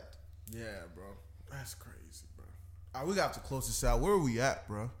domino effect. Yeah, bro. That's crazy, bro. All right, we got to close this out. Where are we at,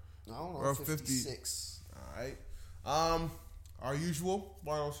 bro? I don't know. We're 56. All right. Our usual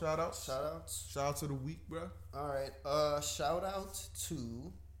final shout outs. Shout out to the week, bro. All right. Shout out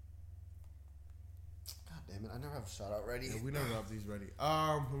to. God damn it! I never have a shout out ready. Yeah, we never have these ready.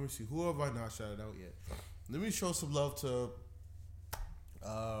 Let me see. Who have I not shouted out yet? Let me show some love to.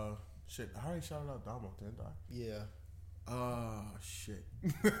 Shit. I already shouted out Damo, didn't I? Yeah. Shit.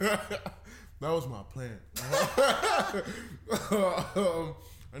 That was my plan.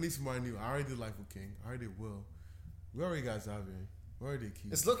 I need somebody new. I already did Life with King. I already did Will. We already got Xavier. We already did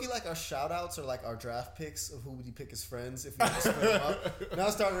Keith. It's looking like our shout outs are like our draft picks of who would you pick as friends if we were to split them up. Now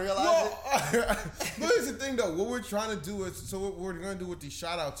I'm starting to realize it. But here's the thing though. What we're trying to do is, so what we're going to do with these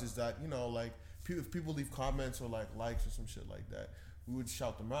shout outs is that, you know, like if people leave comments or like likes or some shit like that, we would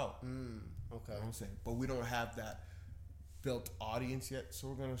shout them out. Okay. You know what I'm saying? But we don't have that built audience yet, so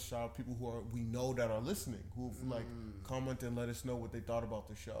we're gonna shout out people who we know that are listening, who like comment and let us know what they thought about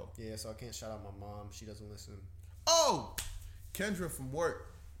the show. Yeah, so I can't shout out my mom; she doesn't listen. Oh, Kendra from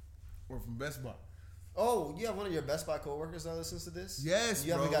work or from Best Buy. Oh, you have one of your Best Buy coworkers that listens to this? Yes,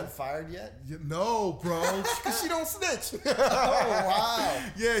 you haven't gotten fired yet? No, bro, because she don't snitch. Oh wow!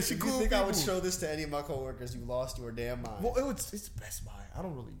 Yeah, she cool. You think people. I would show this to any of my coworkers? You lost your damn mind. Well, it's Best Buy. I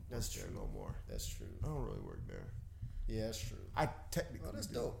don't really. That's true. No more. That's true. I don't really work there. Yeah, that's true. I technically. Oh, that's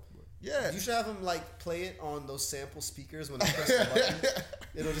do, dope. Yeah, you should have him like play it on those sample speakers when they press the button.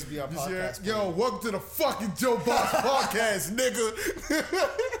 It'll just be our podcast. Yo, welcome to the fucking Joe Box podcast, nigga.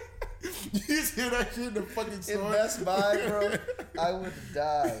 You hear that shit in the fucking store? In Best Buy, bro, I would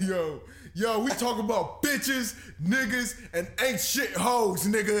die. Yo, we talking about bitches, niggas, and ain't shit hoes,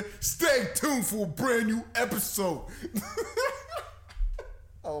 nigga. Stay tuned for a brand new episode.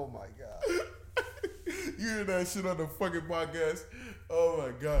 Oh my god. You hear that shit on the fucking podcast? Oh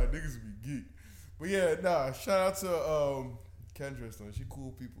my god, niggas be geek. But yeah, nah. Shout out to Kendra. Son. She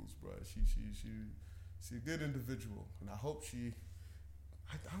cool peoples, bro. She a good individual, and I hope she.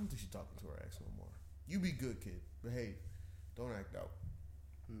 I don't think she's talking to her ex no more. You be good, kid. Behave. Don't act out.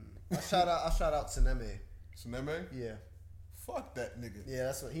 I shout out Sineme. Sineme? Yeah. Fuck that nigga. Yeah,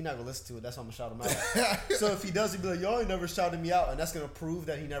 that's what he not gonna listen to it. That's why I'm gonna shout him out. So if he does, he'd be like, "Y'all ain't never shouted me out," and that's gonna prove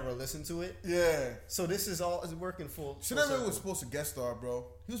that he never listened to it. Yeah. So this is working full. Sineme was supposed to guest star, bro.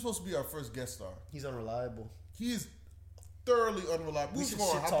 He was supposed to be our first guest star. He's unreliable. He is thoroughly unreliable. We should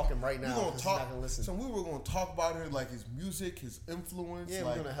talk him right now. We're gonna talk. Not gonna listen. So we were gonna talk about it, like his music, his influence. Yeah,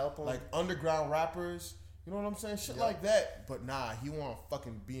 like, we're gonna help him. Like underground rappers. You know what I'm saying? Shit like that. But nah, he want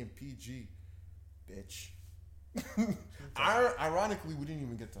fucking being PG, bitch. Ironically, we didn't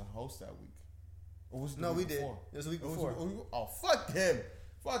even get to host that week. Or was it the week before? It was the week before. Oh, fuck him.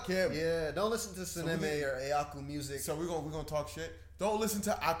 Fuck him. Yeah, don't listen to Sineme or Ayaku music. So we're gonna talk shit. Don't listen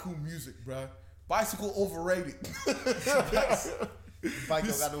to Aku music, bruh. Bicycle overrated. Bike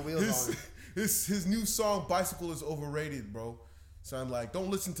don't got no wheels on it. His new song Bicycle is overrated, bro. Sound like don't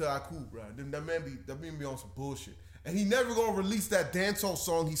listen to Aku, bro. That man be on some bullshit. And he never gonna release that dancehall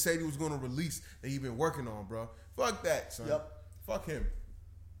song he said he was gonna release that he been working on, bro. Fuck that, son. Yep. Fuck him.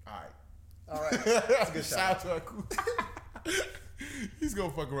 All right. That's a good shout out to Aku. He's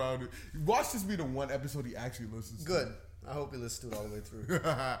gonna fuck around. Watch this be the one episode he actually listens to. Good. I hope he listens to it all the way through.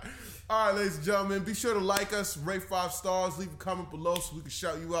 All right, ladies and gentlemen, be sure to like us, rate 5 stars, leave a comment below so we can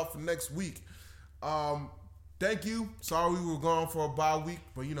shout you out for next week. Thank you. Sorry we were gone for a bye week,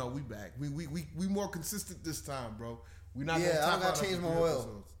 but you know we back. We more consistent this time, bro. We not. Yeah, I gotta change my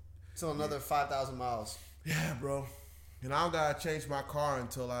oil. So another 5,000 miles. Yeah, bro. And I don't gotta change my car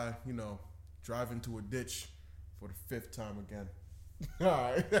until I, drive into a ditch for the 5th time again. All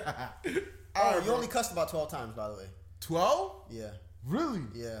right. Oh, you only cussed about 12 times, by the way. 12? Yeah. Really?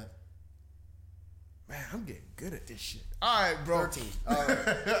 Yeah. Man, I'm getting good at this shit. All right, bro. 13. All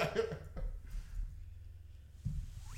right.